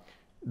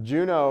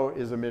 Juno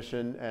is a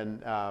mission,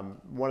 and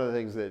one of the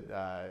things that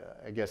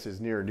I guess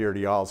is near and dear to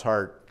y'all's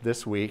heart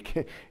this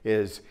week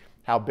is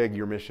how big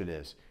your mission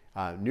is.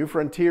 New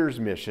Frontiers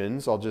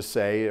missions, I'll just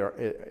say,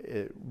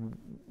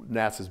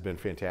 NASA's been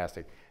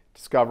fantastic.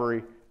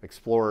 Discovery,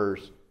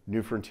 Explorers,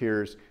 New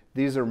Frontiers,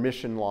 these are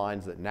mission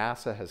lines that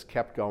NASA has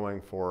kept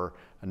going for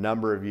a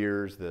number of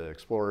years. The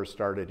Explorers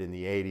started in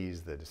the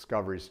 80s, the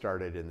Discovery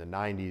started in the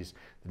 90s,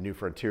 the New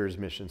Frontiers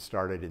mission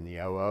started in the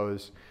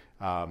 00s.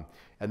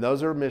 And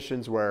those are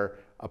missions where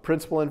a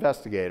principal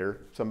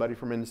investigator, somebody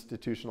from an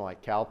institution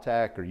like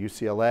Caltech or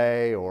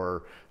UCLA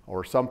or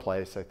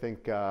someplace. I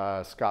think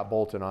Scott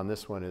Bolton on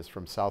this one is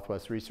from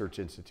Southwest Research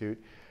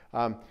Institute,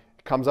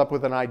 comes up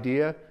with an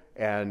idea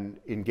and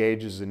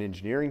engages an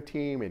engineering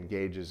team,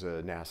 engages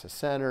a NASA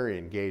center,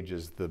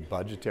 engages the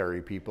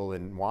budgetary people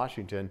in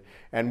Washington,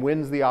 and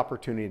wins the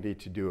opportunity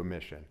to do a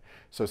mission.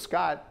 So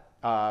Scott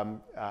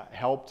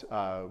helped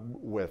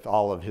with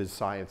all of his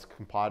science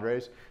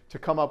compadres to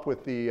come up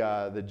with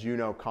the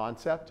Juno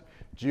concept.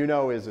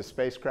 Juno is a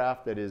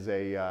spacecraft that is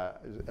a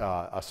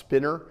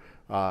spinner.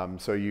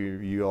 So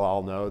you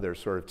all know there's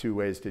sort of two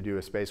ways to do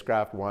a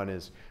spacecraft. One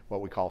is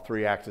what we call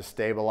three-axis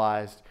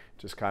stabilized,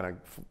 just kind of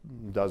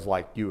does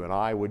like you and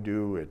I would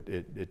do.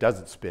 It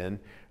doesn't spin,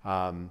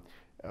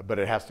 but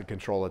it has to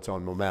control its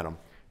own momentum.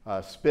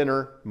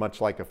 Spinner, much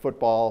like a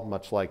football,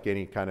 much like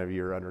any kind of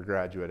your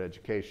undergraduate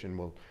education,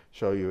 will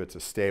show you it's a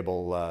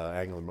stable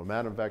angular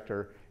momentum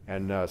vector.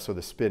 And so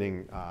the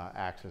spinning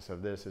axis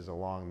of this is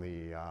along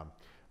the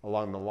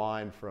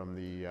line from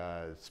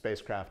the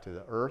spacecraft to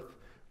the Earth,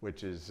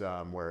 which is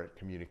where it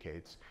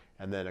communicates.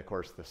 And then, of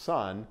course, the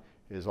sun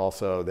is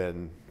also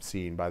then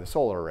seen by the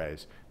solar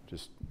arrays.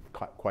 Just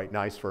quite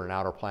nice for an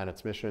outer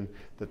planets mission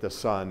that the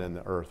sun and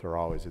the Earth are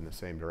always in the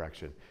same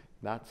direction.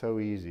 Not so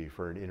easy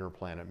for an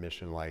interplanet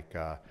mission like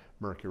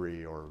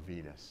Mercury or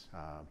Venus.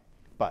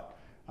 But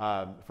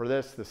for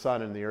this, the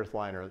sun and the Earth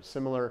line are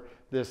similar.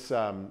 This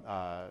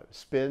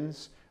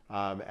spins.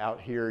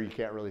 Out here, you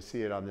can't really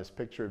see it on this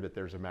picture, but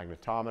there's a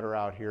magnetometer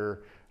out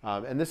here.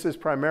 And this is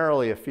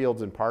primarily a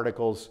fields and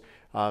particles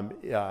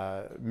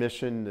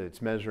mission.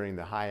 It's measuring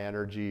the high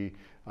energy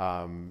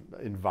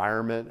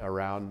environment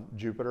around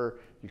Jupiter.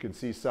 You can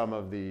see some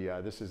of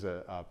the, this is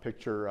a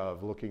picture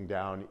of looking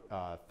down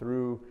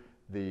through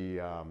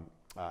the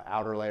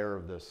outer layer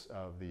of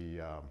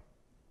the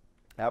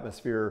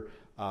atmosphere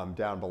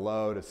down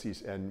below to see,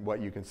 and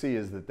what you can see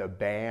is that the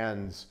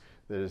bands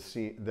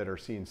that are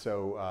seen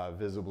so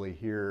visibly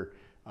here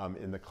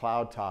in the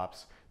cloud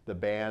tops, the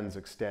bands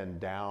extend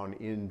down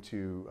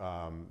into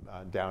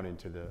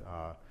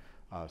the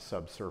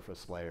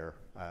subsurface layer.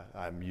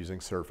 I'm using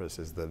surface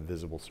as the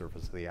visible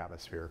surface of the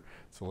atmosphere.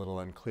 It's a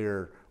little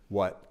unclear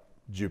what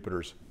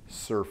Jupiter's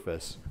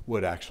surface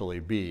would actually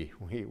be.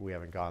 We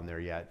haven't gone there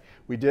yet.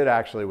 We did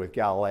actually with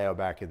Galileo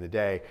back in the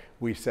day.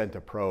 We sent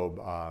a probe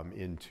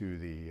into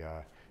the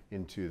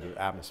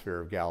atmosphere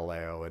of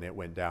Galileo, and it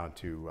went down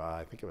to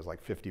I think it was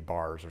like 50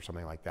 bars or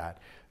something like that.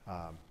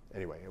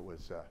 Anyway, it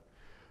was,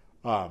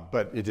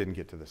 but it didn't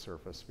get to the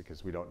surface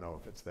because we don't know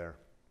if it's there.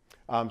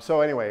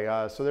 So anyway,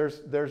 so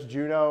there's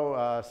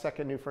Juno,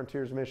 second New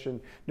Frontiers mission.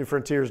 New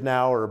Frontiers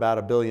now are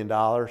about $1 billion.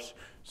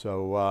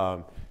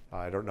 So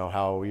I don't know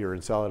how your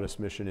Enceladus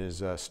mission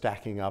is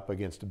stacking up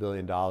against $1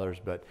 billion,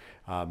 but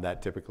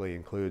that typically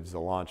includes the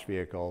launch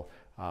vehicle,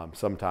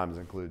 sometimes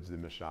includes the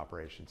mission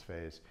operations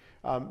phase.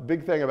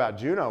 Big thing about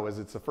Juno is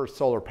it's the first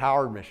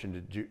solar-powered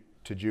mission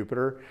to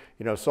Jupiter.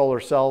 You know,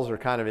 solar cells are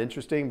kind of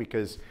interesting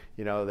because,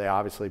 you know, they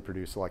obviously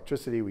produce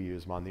electricity. We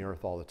use them on the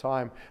Earth all the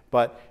time.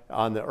 But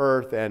on the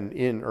Earth and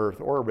in Earth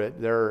orbit,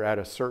 they're at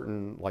a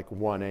certain, like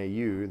 1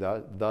 AU.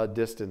 The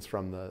distance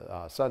from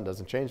the sun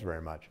doesn't change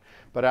very much.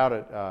 But out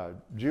at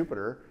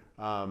Jupiter,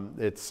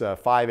 it's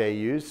 5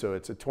 AUs, so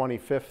it's a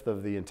 25th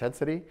of the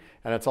intensity,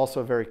 and it's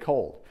also very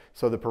cold.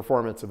 So the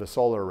performance of a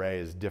solar array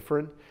is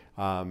different,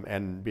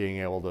 and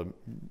being able to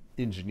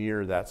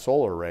engineer that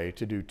solar array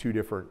to do two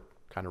different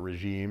kind of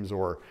regimes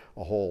or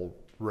a whole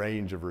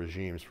range of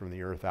regimes from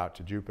the Earth out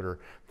to Jupiter,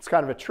 it's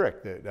kind of a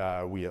trick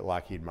that we at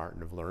Lockheed Martin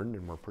have learned,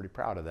 and we're pretty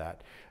proud of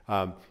that.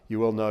 You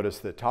will notice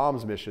that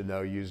Tom's mission,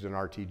 though, used an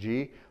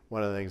RTG.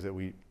 One of the things that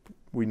we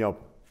know,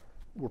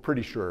 we're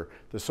pretty sure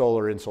the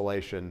solar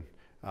insolation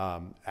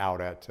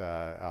out at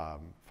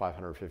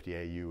 550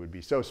 AU would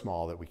be so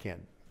small that we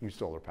can't use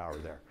solar power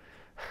there.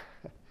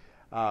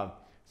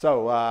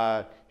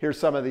 So here's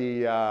some of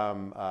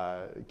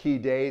the key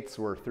dates.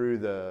 We're through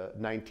the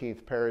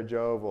 19th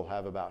perijove. We'll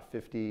have about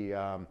 50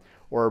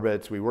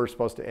 orbits. We were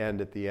supposed to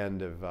end at the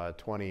end of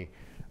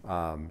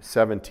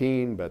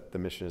 2017, but the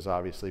mission has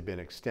obviously been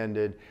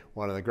extended.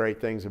 One of the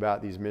great things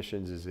about these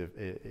missions is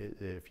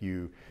if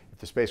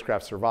the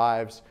spacecraft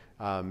survives,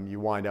 you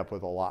wind up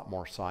with a lot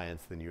more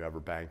science than you ever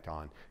banked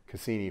on.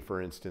 Cassini,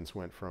 for instance,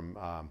 went from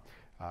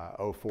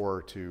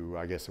 04 to,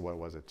 I guess, what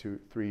was it,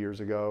 3 years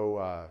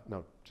ago?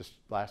 No, just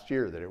last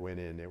year that it went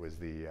in. It was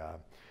the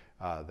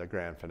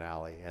grand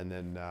finale. And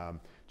then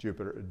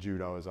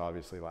Juno has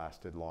obviously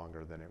lasted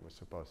longer than it was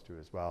supposed to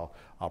as well.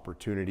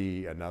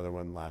 Opportunity, another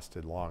one,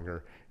 lasted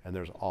longer. And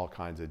there's all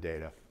kinds of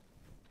data.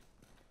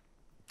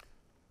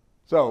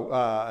 So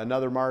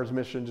another Mars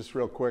mission, just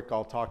real quick,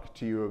 I'll talk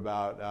to you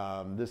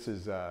about. This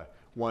is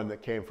one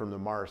that came from the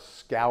Mars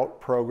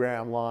Scout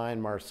program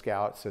line. Mars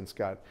Scout since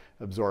got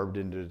absorbed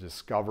into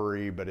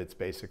Discovery, but it's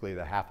basically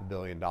the $500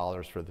 million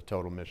for the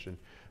total mission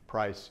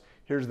price.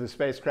 Here's the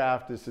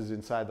spacecraft. This is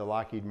inside the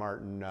Lockheed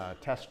Martin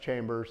test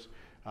chambers.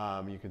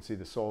 You can see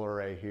the solar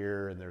array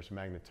here, and there's a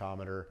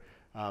magnetometer.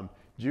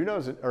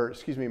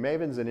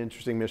 Maven's an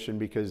interesting mission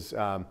because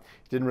it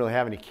didn't really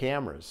have any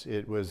cameras.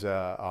 It was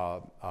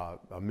a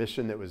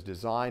mission that was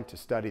designed to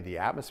study the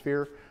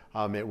atmosphere.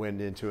 It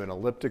went into an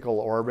elliptical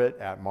orbit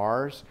at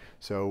Mars,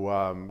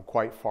 so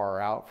quite far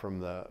out from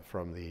the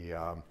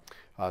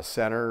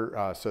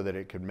center, so that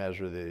it could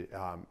measure the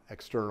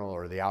external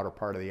or the outer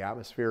part of the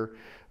atmosphere.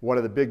 One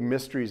of the big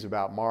mysteries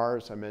about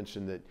Mars, I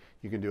mentioned that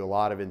you can do a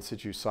lot of in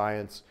situ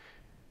science.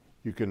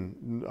 You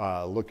can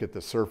look at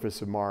the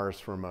surface of Mars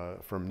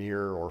from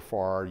near or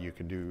far. You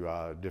can do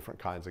different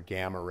kinds of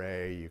gamma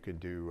ray. You could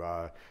do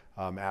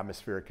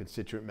atmospheric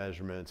constituent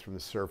measurements from the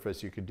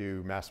surface. You could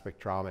do mass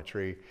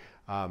spectrometry.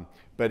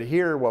 But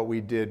here what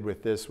we did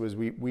with this was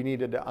we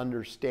needed to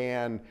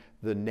understand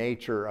the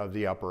nature of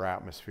the upper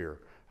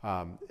atmosphere,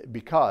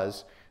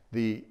 because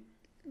the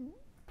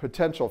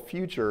potential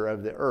future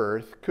of the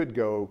Earth could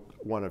go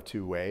one of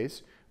two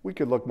ways. We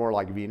could look more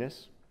like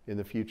Venus in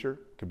the future.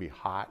 It could be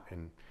hot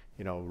and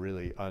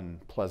really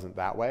unpleasant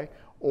that way,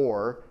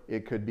 or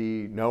it could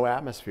be no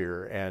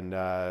atmosphere and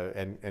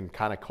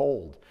kind of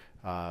cold,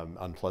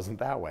 unpleasant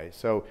that way.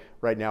 So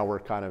right now we're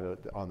kind of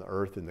on the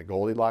Earth in the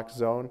Goldilocks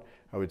zone.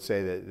 I would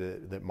say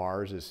that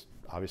Mars is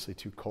obviously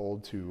too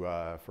cold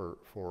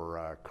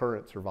for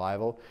current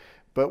survival.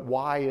 But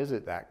why is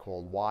it that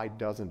cold? Why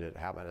doesn't it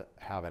have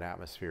an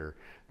atmosphere?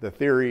 The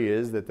theory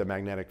is that the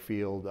magnetic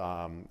field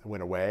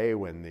went away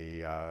when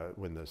the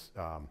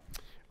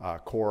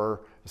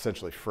core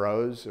essentially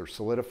froze or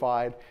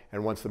solidified,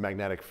 and once the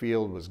magnetic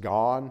field was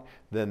gone,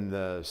 then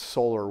the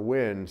solar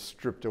wind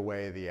stripped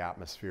away the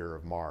atmosphere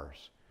of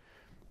Mars.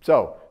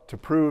 So to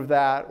prove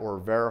that or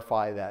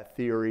verify that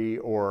theory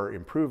or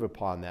improve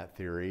upon that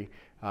theory,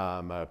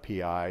 a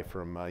PI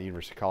from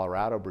University of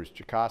Colorado, Bruce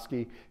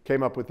Joukowsky,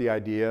 came up with the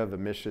idea of a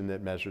mission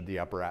that measured the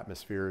upper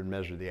atmosphere and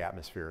measured the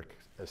atmospheric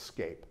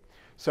escape.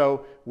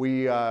 So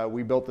we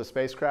built the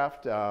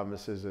spacecraft.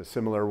 This is a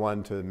similar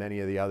one to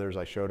many of the others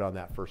I showed on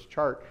that first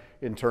chart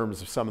in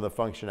terms of some of the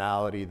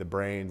functionality, the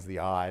brains, the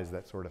eyes,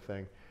 that sort of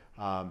thing.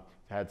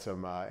 Had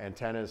some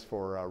antennas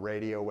for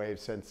radio wave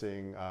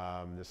sensing.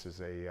 This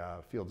is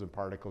a fields and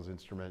particles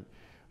instrument.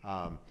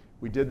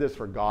 We did this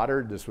for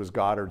Goddard. This was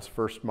Goddard's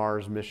first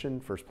Mars mission,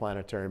 first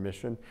planetary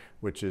mission,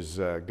 which is,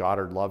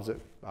 Goddard loves it.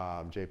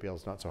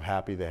 JPL's not so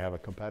happy they have a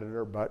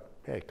competitor, but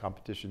hey,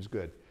 competition's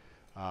good.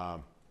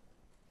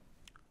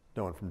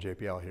 No one from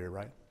JPL here,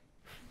 right?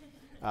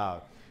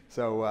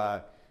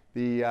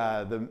 The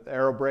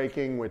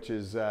aerobraking, which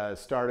is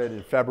started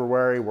in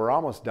February, we're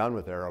almost done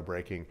with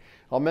aerobraking.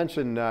 I'll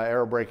mention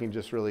aerobraking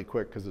just really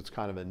quick because it's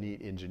kind of a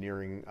neat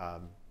engineering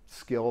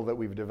skill that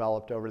we've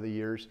developed over the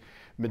years.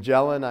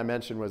 Magellan, I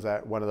mentioned, was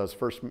one of those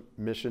first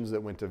missions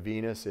that went to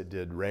Venus. It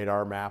did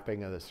radar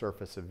mapping of the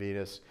surface of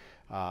Venus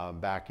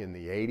back in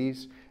the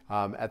 80s.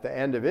 At the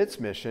end of its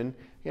mission,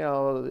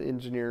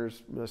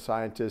 engineers,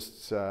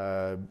 scientists,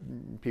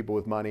 people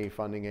with money,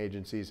 funding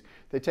agencies,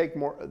 they take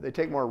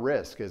more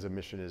risk as a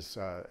mission is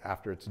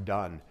after it's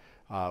done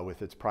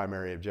with its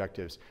primary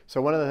objectives.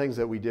 So one of the things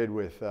that we did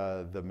with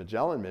the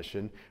Magellan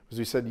mission was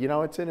we said,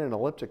 it's in an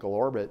elliptical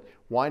orbit.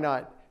 Why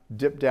not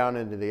dip down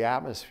into the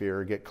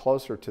atmosphere, get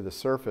closer to the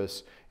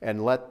surface,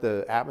 and let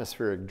the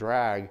atmospheric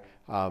drag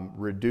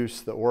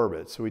reduce the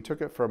orbit? So we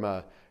took it from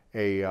an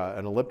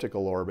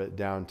elliptical orbit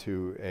down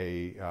to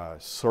a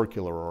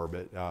circular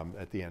orbit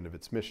at the end of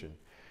its mission.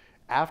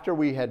 After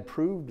we had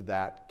proved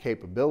that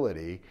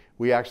capability,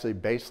 we actually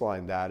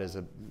baselined that as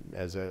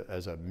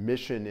a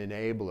mission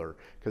enabler,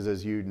 because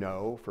as you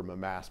know from a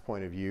mass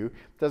point of view,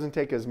 it doesn't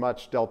take as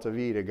much delta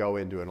V to go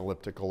into an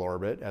elliptical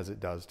orbit as it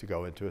does to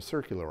go into a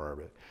circular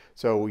orbit.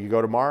 So you go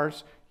to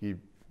Mars, you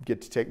get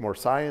to take more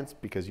science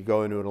because you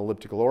go into an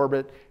elliptical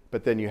orbit,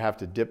 but then you have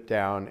to dip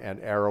down and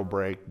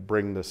aerobrake,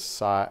 bring the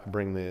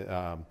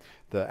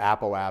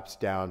apoapse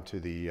down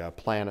to the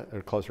planet,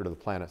 or closer to the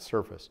planet's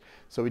surface.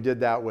 So we did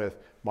that with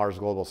Mars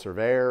Global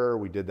Surveyor,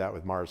 we did that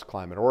with Mars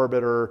Climate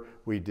Orbiter,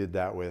 we did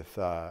that with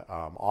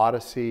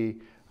Odyssey,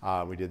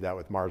 we did that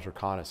with Mars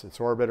Reconnaissance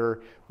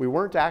Orbiter. We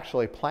weren't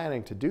actually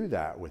planning to do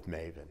that with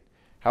Maven.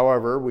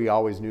 However, we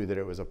always knew that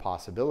it was a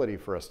possibility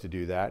for us to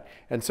do that.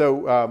 And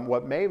so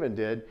what Maven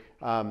did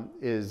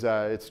is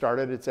it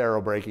started its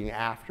aerobraking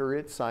after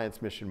its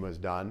science mission was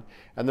done.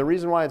 And the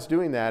reason why it's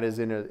doing that is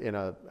in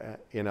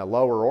a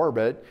lower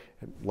orbit,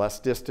 less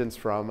distance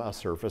from a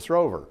surface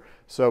rover.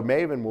 So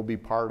Maven will be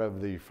part of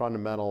the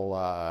fundamental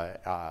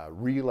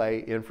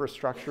relay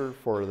infrastructure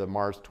for the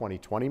Mars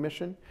 2020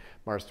 mission.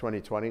 Mars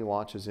 2020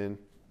 launches in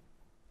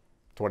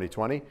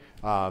 2020,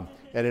 and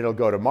it'll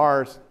go to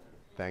Mars.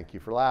 Thank you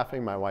for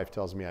laughing. My wife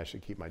tells me I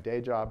should keep my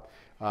day job.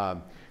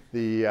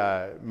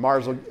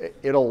 Mars,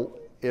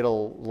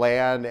 it'll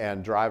land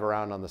and drive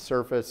around on the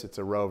surface. It's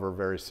a rover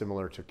very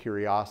similar to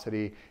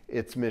Curiosity.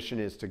 Its mission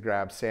is to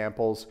grab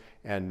samples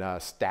and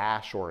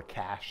stash or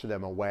cache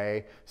them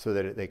away so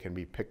that they can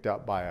be picked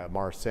up by a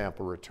Mars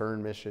sample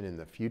return mission in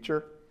the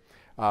future.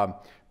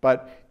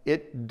 But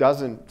it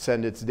doesn't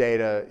send its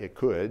data. It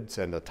could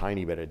send a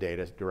tiny bit of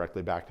data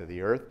directly back to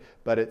the Earth,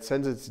 but it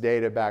sends its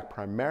data back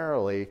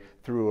primarily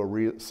through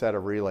a set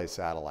of relay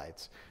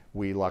satellites.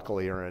 we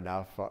luckily are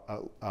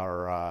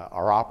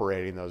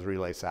operating those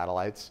relay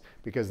satellites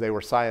because they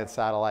were science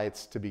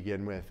satellites to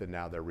begin with, and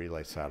now they're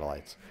relay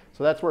satellites.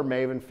 So that's where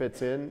MAVEN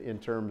fits in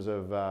terms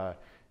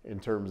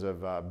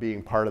of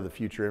being part of the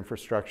future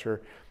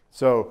infrastructure.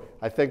 So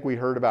I think we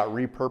heard about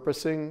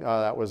repurposing.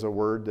 That was a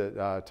word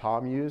that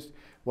Tom used.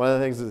 One of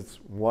the things that's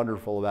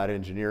wonderful about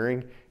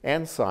engineering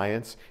and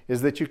science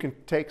is that you can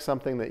take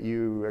something that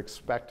you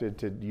expected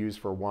to use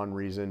for one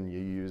reason,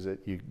 you use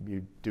it, you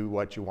do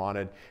what you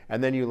wanted,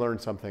 and then you learn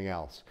something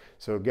else.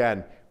 So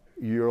again,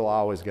 you're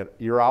always going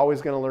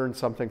to learn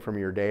something from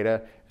your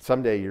data.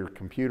 Someday your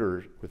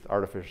computer with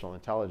artificial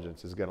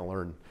intelligence is going to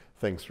learn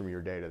things from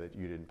your data that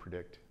you didn't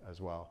predict as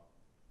well.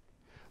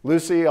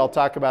 Lucy, I'll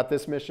talk about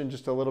this mission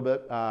just a little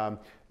bit.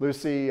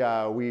 Lucy,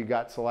 we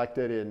got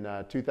selected in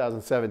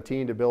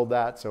 2017 to build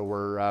that, so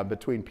we're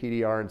between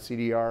PDR and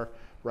CDR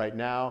right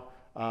now.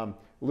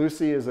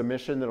 Lucy is a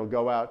mission that will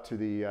go out to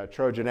the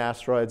Trojan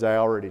asteroids. I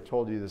already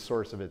told you the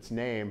source of its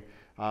name.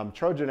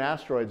 Trojan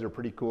asteroids are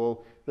pretty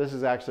cool. This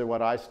is actually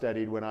what I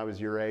studied when I was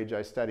your age.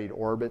 I studied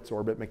orbits,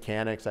 orbit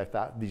mechanics. I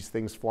thought these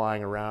things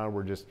flying around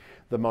were just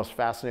the most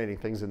fascinating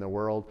things in the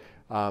world.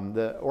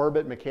 The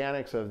orbit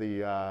mechanics of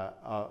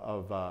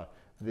the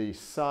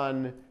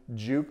Sun,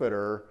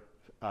 Jupiter,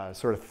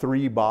 sort of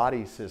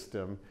three-body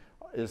system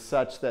is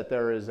such that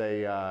there is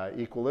a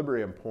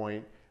equilibrium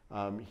point.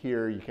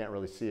 Here you can't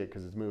really see it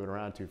because it's moving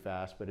around too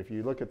fast, but if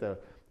you look at the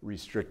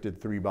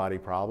restricted three-body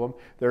problem,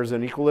 there's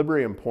an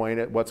equilibrium point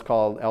at what's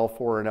called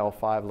L4 and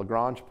L5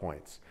 Lagrange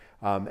points.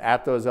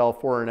 At those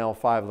L4 and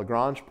L5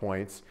 Lagrange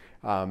points,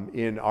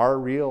 in our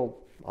real,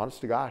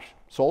 honest to gosh,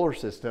 solar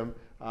system,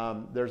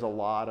 there's a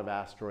lot of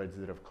asteroids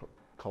that have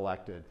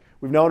collected.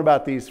 We've known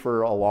about these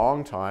for a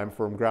long time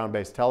from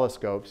ground-based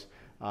telescopes,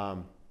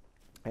 and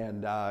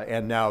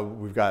now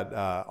we've got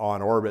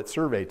on-orbit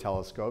survey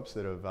telescopes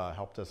that have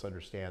helped us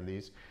understand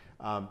these,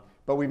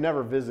 but we've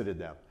never visited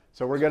them.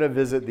 So we're going to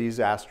visit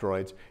these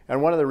asteroids,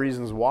 and one of the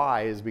reasons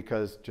why is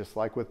because, just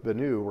like with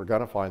Bennu, we're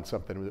going to find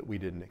something that we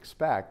didn't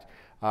expect.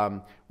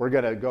 We're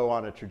going to go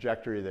on a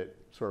trajectory that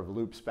sort of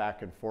loops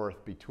back and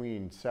forth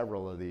between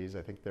several of these.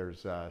 I think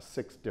there's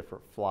 6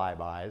 different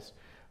flybys.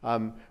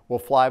 We'll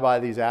fly by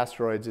these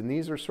asteroids, and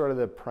these are sort of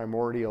the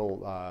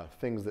primordial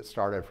things that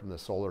started from the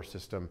solar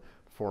system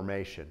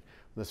formation.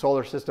 When the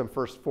solar system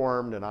first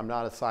formed, and I'm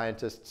not a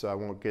scientist, so I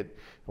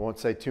won't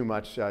say too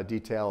much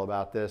detail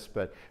about this,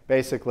 but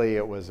basically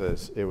it was a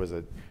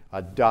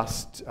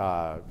dust,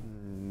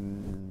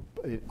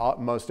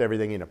 most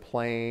everything in a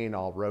plane,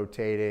 all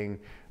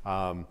rotating.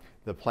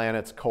 The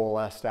planets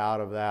coalesced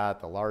out of that,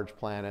 the large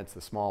planets,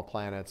 the small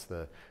planets.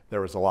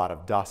 There was a lot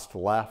of dust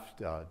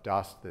left,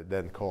 dust that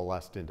then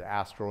coalesced into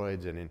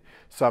asteroids, and in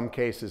some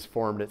cases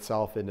formed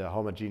itself into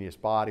homogeneous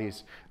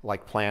bodies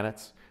like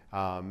planets.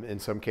 In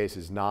some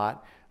cases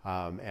not,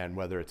 and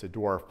whether it's a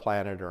dwarf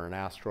planet or an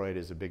asteroid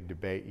is a big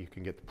debate. You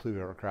can get the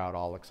Pluto crowd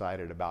all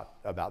excited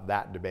about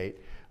that debate.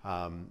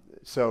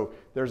 So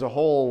there's a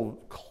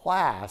whole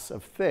class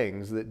of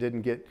things that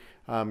didn't get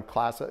wind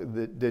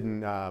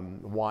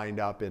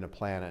up in a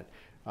planet.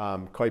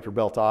 Kuiper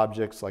Belt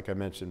objects, like I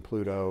mentioned,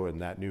 Pluto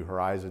and that New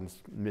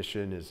Horizons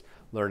mission is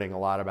learning a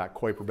lot about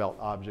Kuiper Belt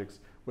objects,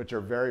 which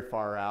are very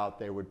far out.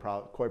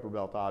 Kuiper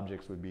Belt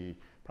objects would be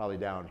probably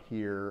down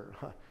here,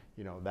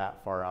 you know,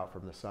 that far out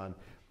from the sun.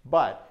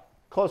 But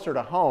closer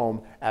to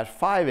home, at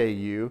 5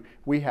 AU,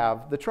 we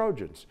have the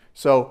Trojans.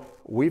 So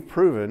we've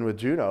proven with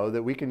Juno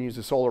that we can use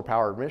a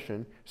solar-powered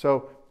mission.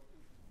 So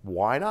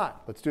why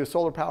not? Let's do a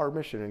solar-powered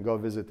mission and go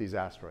visit these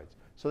asteroids.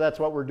 So that's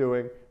what we're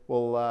doing.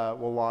 We'll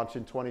launch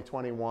in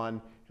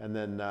 2021 and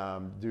then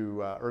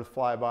do Earth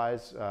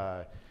flybys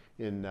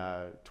in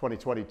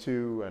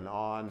 2022 and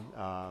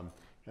on.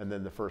 And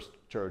then the first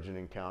Trojan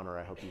encounter,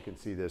 I hope you can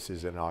see this,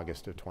 is in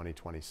August of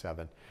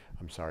 2027.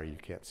 I'm sorry you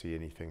can't see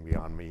anything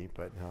beyond me,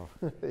 but no,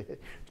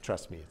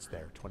 trust me, it's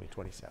there,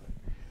 2027.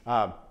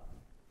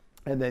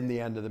 And then the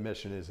end of the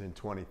mission is in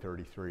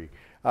 2033.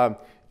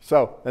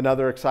 So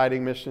another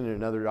exciting mission and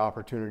another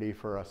opportunity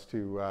for us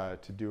to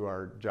do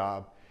our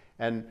job.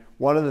 And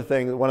one of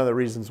the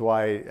reasons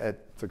why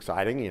it's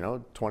exciting, you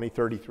know,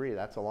 2033,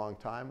 that's a long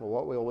time. Well,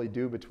 what will we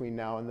do between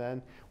now and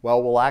then?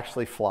 Well, we'll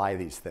actually fly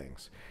these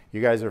things.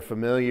 You guys are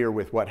familiar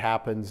with what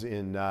happens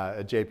in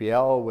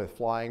JPL with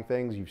flying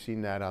things. You've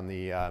seen that on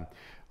your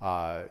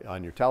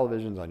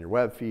televisions, on your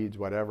web feeds,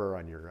 whatever,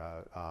 on your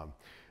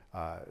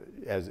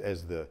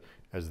as the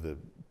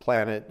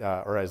planet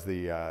or as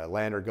the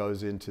lander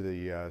goes into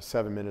the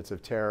 7 minutes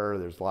of terror.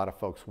 There's a lot of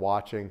folks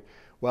watching.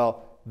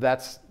 Well,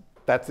 that's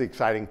the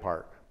exciting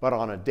part. But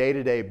on a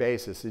day-to-day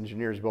basis,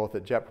 engineers both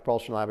at Jet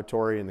Propulsion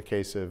Laboratory, in the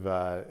case of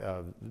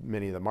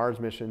many of the Mars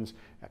missions,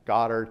 at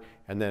Goddard,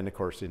 and then of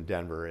course in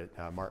Denver at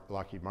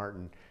Lockheed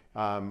Martin,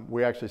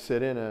 we actually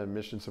sit in a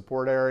mission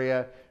support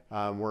area.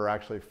 We're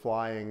actually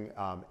flying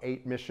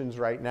 8 missions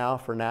right now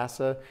for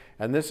NASA.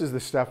 And this is the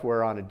stuff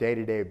where on a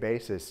day-to-day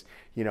basis,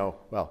 you know,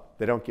 well,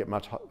 they don't get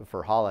much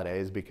for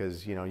holidays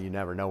because, you know, you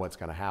never know what's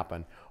going to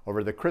happen.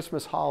 Over the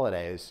Christmas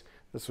holidays,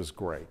 this was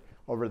great.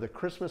 Over the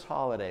Christmas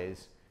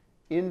holidays,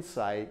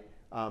 InSight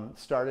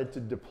started to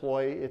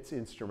deploy its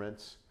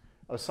instruments.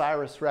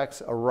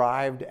 OSIRIS-REx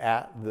arrived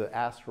at the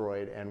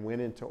asteroid and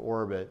went into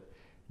orbit.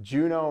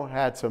 Juno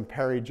had some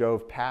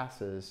peri-Jove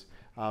passes,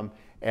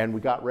 and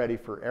we got ready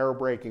for air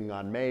braking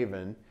on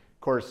Maven.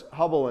 Of course,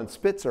 Hubble and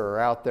Spitzer are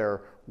out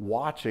there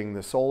watching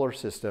the solar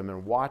system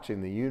and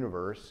watching the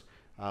universe.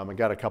 I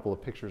got a couple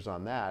of pictures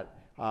on that.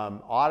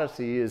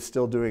 Odyssey is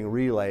still doing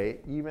relay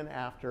even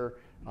after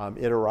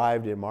it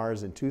arrived in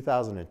Mars in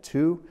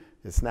 2002.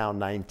 It's now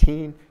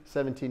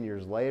 17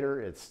 years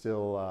later. It's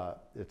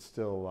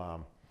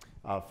still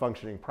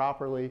functioning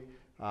properly.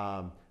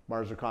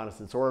 Mars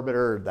Reconnaissance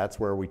Orbiter, that's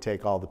where we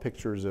take all the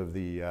pictures of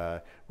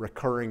the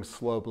recurring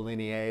slope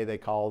lineae, they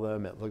call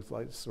them. It looks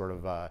like sort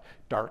of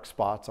dark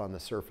spots on the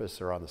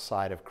surface or on the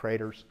side of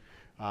craters.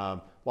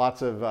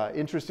 Lots of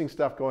interesting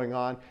stuff going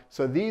on.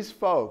 So these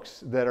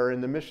folks that are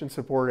in the mission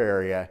support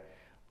area,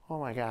 oh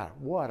my God,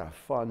 what a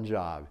fun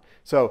job.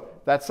 So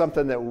that's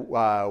something that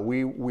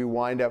we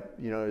wind up,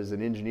 you know, as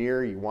an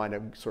engineer, you wind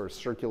up sort of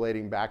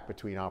circulating back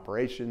between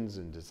operations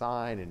and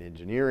design and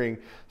engineering.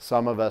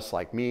 Some of us,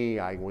 like me,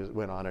 I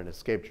went on an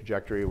escape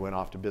trajectory, went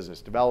off to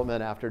business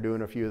development after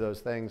doing a few of those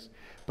things.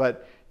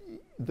 But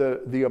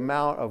the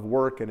amount of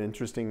work and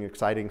interesting,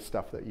 exciting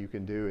stuff that you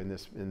can do in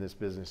this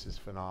business is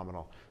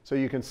phenomenal. So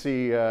you can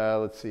see,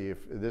 let's see, if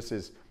this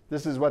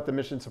is what the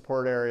mission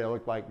support area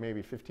looked like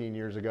maybe 15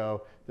 years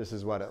ago. This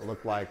is what it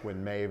looked like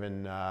when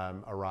Maven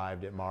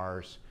arrived at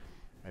Mars.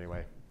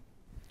 Anyway.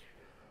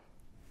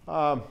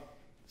 So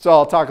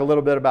I'll talk a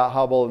little bit about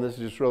Hubble, and this is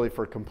just really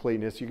for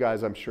completeness. You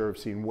guys, I'm sure, have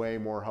seen way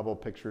more Hubble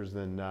pictures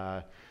than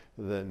I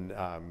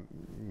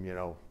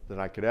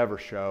could ever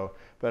show.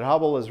 But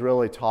Hubble has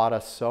really taught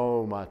us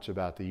so much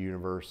about the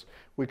universe.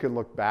 We can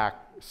look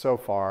back so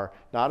far,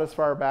 not as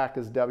far back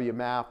as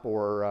WMAP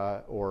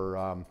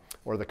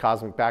or the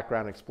Cosmic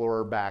Background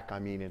Explorer back, I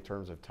mean, in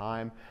terms of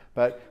time.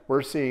 But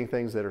we're seeing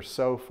things that are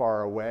so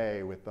far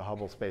away with the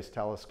Hubble Space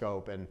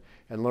Telescope and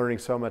learning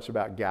so much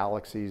about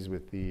galaxies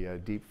with the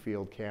deep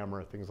field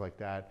camera, things like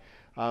that.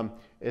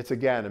 It's,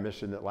 again, a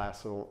mission that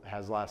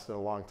has lasted a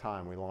long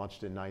time. We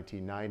launched in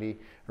 1990.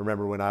 I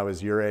remember when I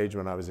was your age,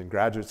 when I was in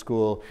graduate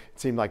school, it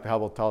seemed like the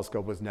Hubble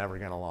telescope was never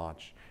going to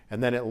launch.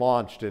 And then it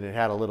launched, and it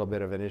had a little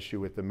bit of an issue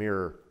with the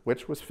mirror,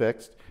 which was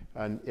fixed,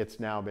 and it's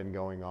now been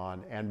going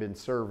on and been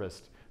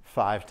serviced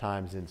 5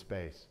 times in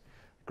space.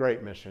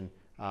 Great mission,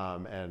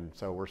 and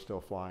so we're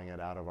still flying it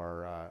out of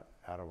our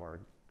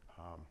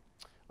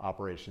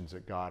operations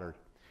at Goddard.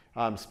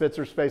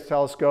 Spitzer Space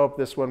Telescope,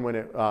 this one, when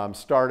it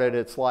started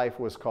its life,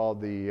 was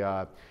called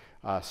the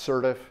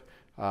SIRTIF,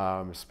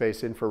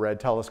 Space Infrared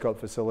Telescope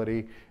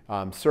Facility.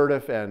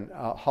 SIRTIF and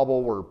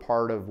Hubble were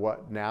part of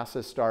what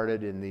NASA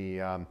started in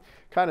the,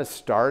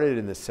 started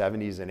in the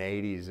 70s and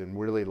 80s and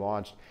really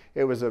launched.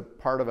 It was a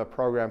part of a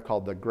program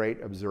called the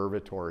Great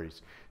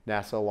Observatories.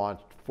 NASA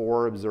launched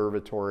 4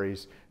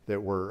 observatories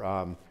that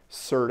were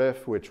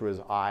SIRTIF, which was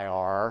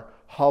IR,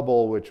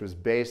 Hubble, which was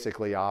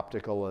basically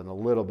optical and a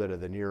little bit of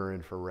the near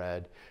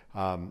infrared,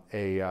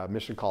 a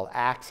mission called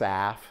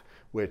AXAF,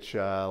 which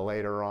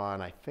later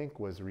on I think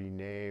was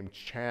renamed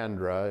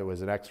Chandra. It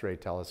was an X-ray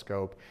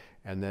telescope,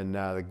 and then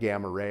the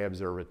Gamma Ray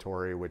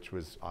Observatory, which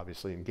was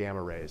obviously in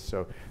gamma rays.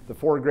 So the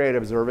 4 great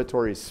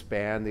observatories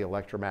span the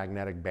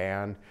electromagnetic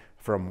band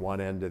from one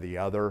end to the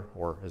other,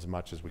 or as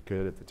much as we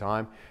could at the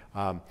time.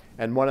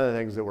 And one of the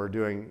things that we're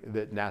doing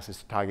that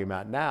NASA's talking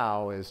about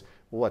now is,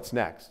 well, what's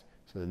next?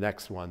 So the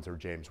next ones are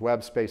James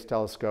Webb Space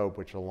Telescope,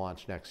 which will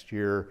launch next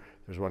year.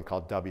 There's one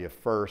called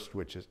WFIRST,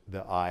 which is the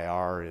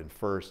IR, and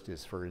FIRST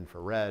is for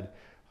infrared.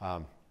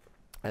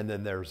 And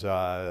then there's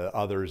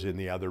others in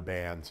the other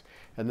bands.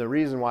 And the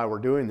reason why we're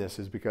doing this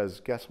is because,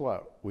 guess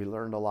what? We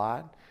learned a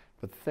lot,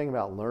 but the thing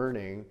about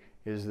learning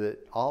is that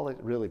all it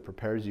really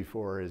prepares you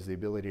for is the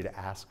ability to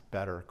ask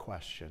better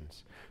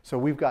questions. So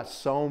we've got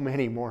so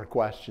many more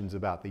questions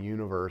about the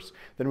universe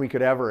than we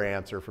could ever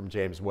answer from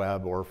James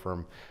Webb or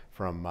from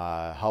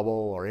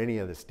Hubble or any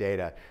of this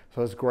data.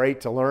 So it's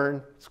great to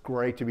learn, it's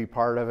great to be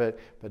part of it,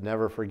 but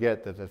never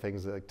forget that the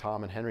things that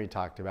Tom and Henry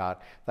talked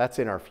about, that's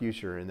in our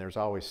future, and there's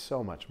always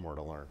so much more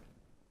to learn.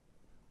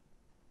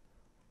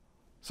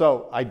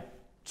 So I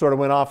sort of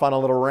went off on a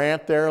little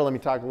rant there. Let me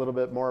talk a little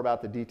bit more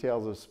about the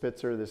details of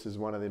Spitzer. This is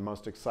one of the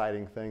most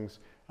exciting things.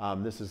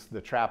 This is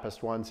the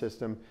TRAPPIST-1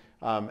 system.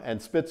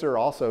 And Spitzer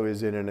also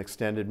is in an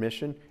extended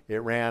mission. It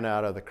ran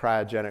out of the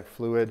cryogenic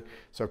fluid.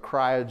 So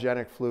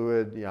cryogenic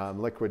fluid,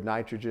 liquid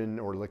nitrogen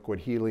or liquid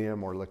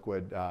helium or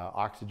liquid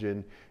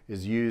oxygen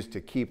is used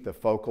to keep the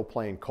focal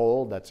plane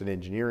cold. That's an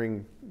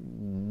engineering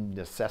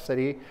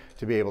necessity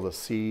to be able to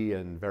see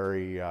in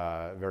very,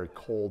 very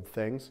cold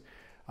things.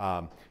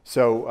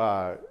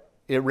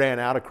 It ran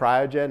out of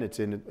cryogen. It's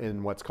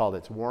in what's called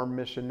its warm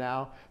mission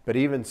now. But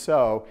even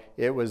so,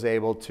 it was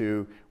able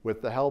to,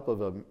 with the help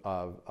of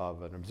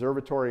an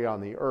observatory on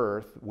the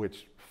Earth,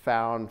 which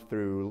found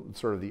through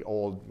sort of the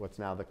old, what's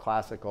now the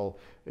classical,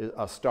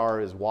 a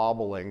star is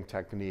wobbling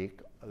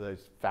technique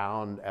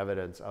found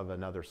evidence of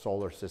another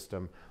solar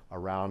system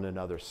around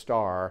another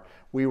star.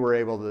 We were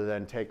able to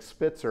then take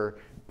Spitzer,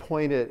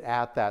 point it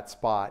at that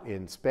spot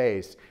in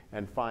space,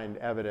 and find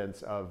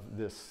evidence of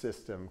this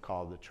system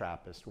called the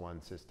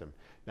TRAPPIST-1 system.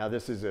 Now,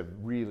 this is a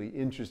really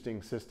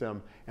interesting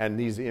system, and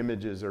these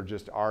images are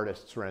just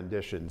artists'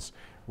 renditions.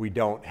 We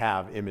don't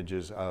have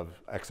images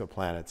of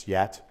exoplanets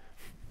yet.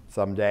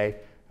 Someday,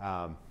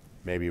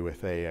 maybe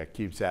with a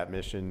CubeSat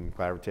mission,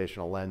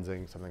 gravitational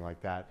lensing, something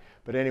like that.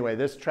 But anyway,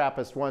 this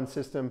TRAPPIST-1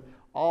 system,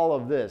 all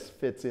of this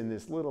fits in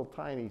this little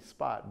tiny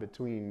spot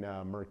between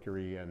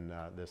Mercury and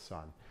this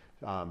sun.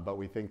 But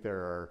we think there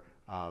are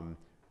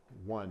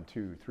 1,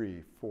 2,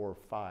 3, 4,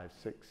 5,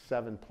 6,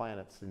 7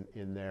 planets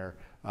in there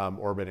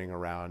orbiting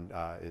around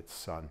its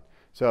sun.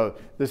 So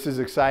this is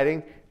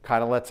exciting.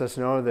 Kind of lets us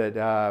know that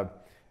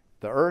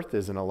the Earth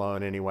isn't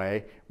alone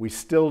anyway. We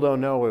still don't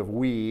know if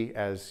we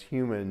as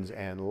humans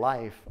and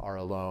life are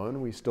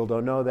alone. We still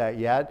don't know that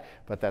yet,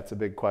 but that's a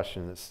big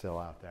question that's still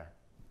out there.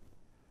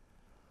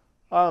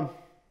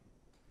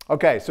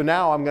 Okay, so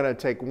now I'm going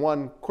to take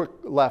one quick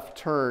left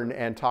turn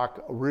and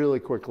talk really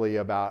quickly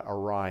about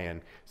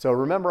Orion. So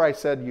remember I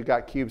said you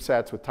got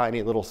CubeSats with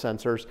tiny little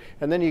sensors,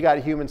 and then you got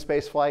human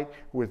spaceflight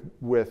with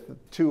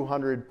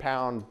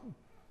 200-pound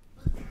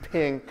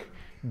pink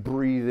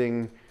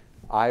breathing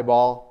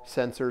eyeball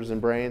sensors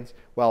and brains.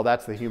 Well,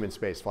 that's the human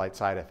spaceflight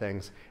side of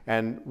things,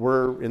 and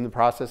we're in the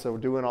process of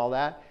doing all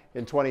that.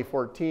 In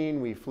 2014,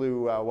 we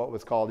flew what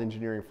was called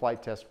Engineering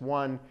Flight Test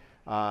 1.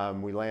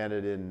 We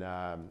landed in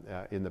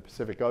the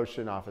Pacific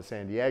Ocean off of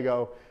San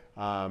Diego.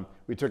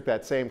 We took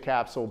that same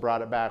capsule,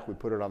 brought it back, we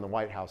put it on the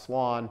White House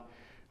lawn.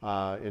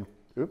 In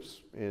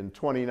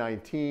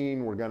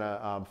 2019, we're going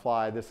to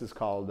fly, this is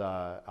called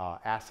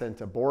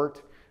Ascent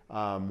Abort,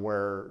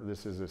 where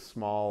this is a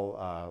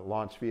small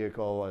launch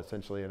vehicle,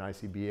 essentially an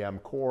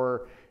ICBM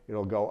core.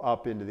 It'll go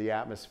up into the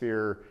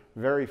atmosphere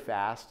very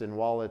fast, and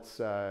while it's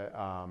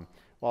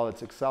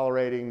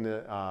accelerating,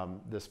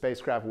 the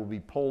spacecraft will be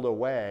pulled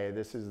away.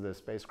 This is the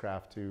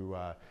spacecraft to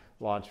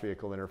launch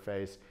vehicle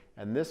interface.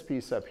 And this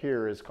piece up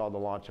here is called the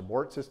Launch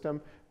Abort System,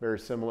 very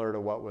similar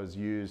to what was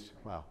used,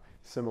 well,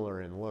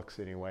 similar in looks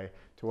anyway,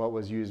 to what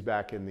was used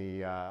back in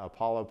the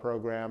Apollo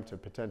program to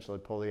potentially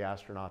pull the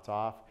astronauts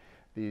off.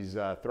 These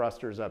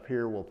thrusters up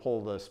here will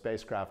pull the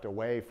spacecraft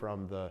away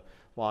from the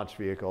launch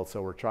vehicle,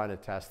 so we're trying to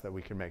test that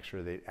we can make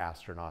sure the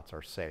astronauts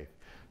are safe.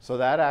 So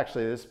that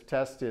actually, this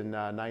test in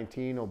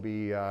 19 will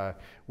be,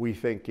 we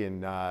think,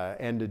 in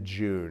end of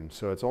June.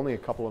 So it's only a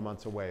couple of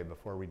months away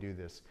before we do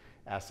this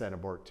Ascent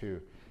Abort 2.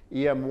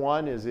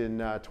 EM1 is in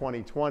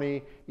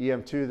 2020.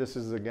 EM2, this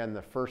is again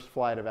the first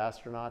flight of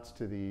astronauts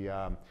to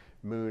the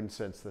moon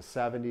since the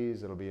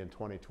 70s. It'll be in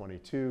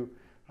 2022.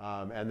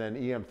 And then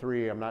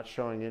EM3, I'm not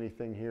showing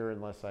anything here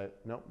unless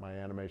nope, my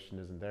animation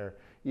isn't there.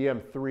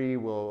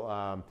 EM3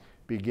 will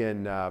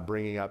begin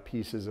bringing up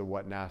pieces of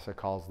what NASA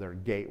calls their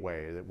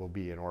gateway that will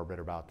be in orbit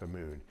about the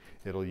moon.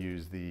 It'll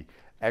use the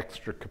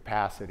extra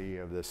capacity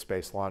of the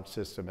Space Launch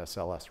System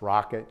SLS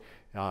rocket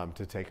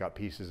to take up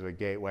pieces of a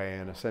gateway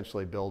and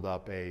essentially build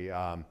up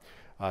a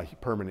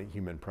permanent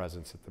human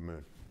presence at the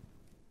moon.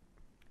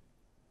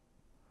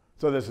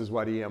 So this is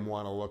what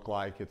EM1 will look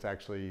like. It's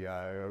actually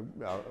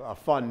a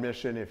fun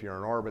mission if you're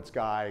an orbits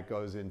guy. It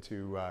goes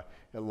into,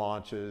 it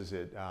launches,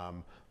 it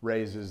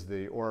raises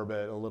the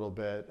orbit a little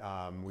bit.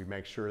 We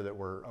make sure that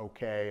we're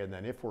okay, and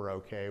then if we're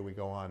okay, we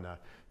go on a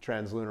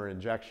translunar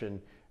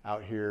injection.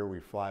 Out here, we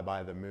fly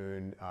by the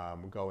moon,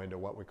 go into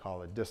what we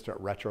call a distant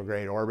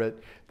retrograde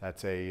orbit.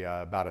 That's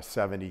about a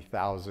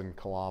 70,000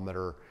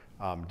 kilometer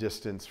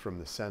distance from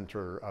the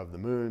center of the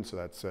moon, so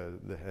that's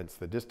hence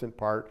the distant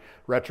part.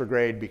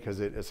 Retrograde because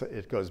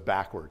it goes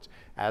backwards.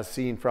 As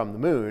seen from the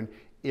moon,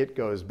 it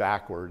goes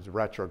backwards,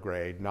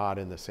 retrograde, not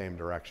in the same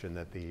direction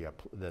that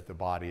the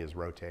body is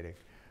rotating,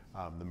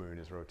 the moon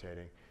is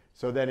rotating.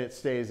 So then it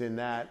stays in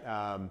that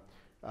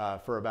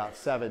for about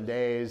 7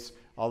 days,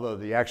 although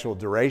the actual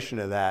duration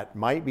of that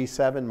might be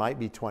 7, might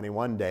be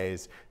 21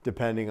 days,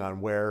 depending on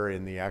where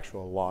in the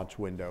actual launch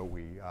window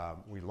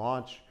we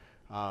launch.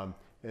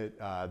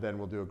 Then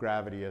we'll do a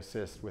gravity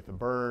assist with a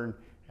burn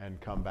and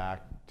come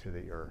back to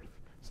the Earth.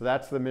 So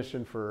that's the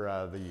mission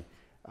for the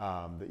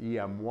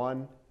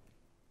EM1.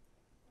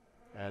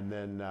 And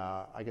then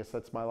I guess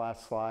that's my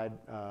last slide.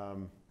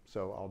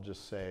 So I'll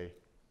just say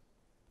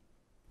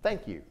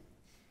thank you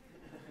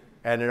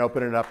and then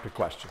open it up to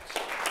questions.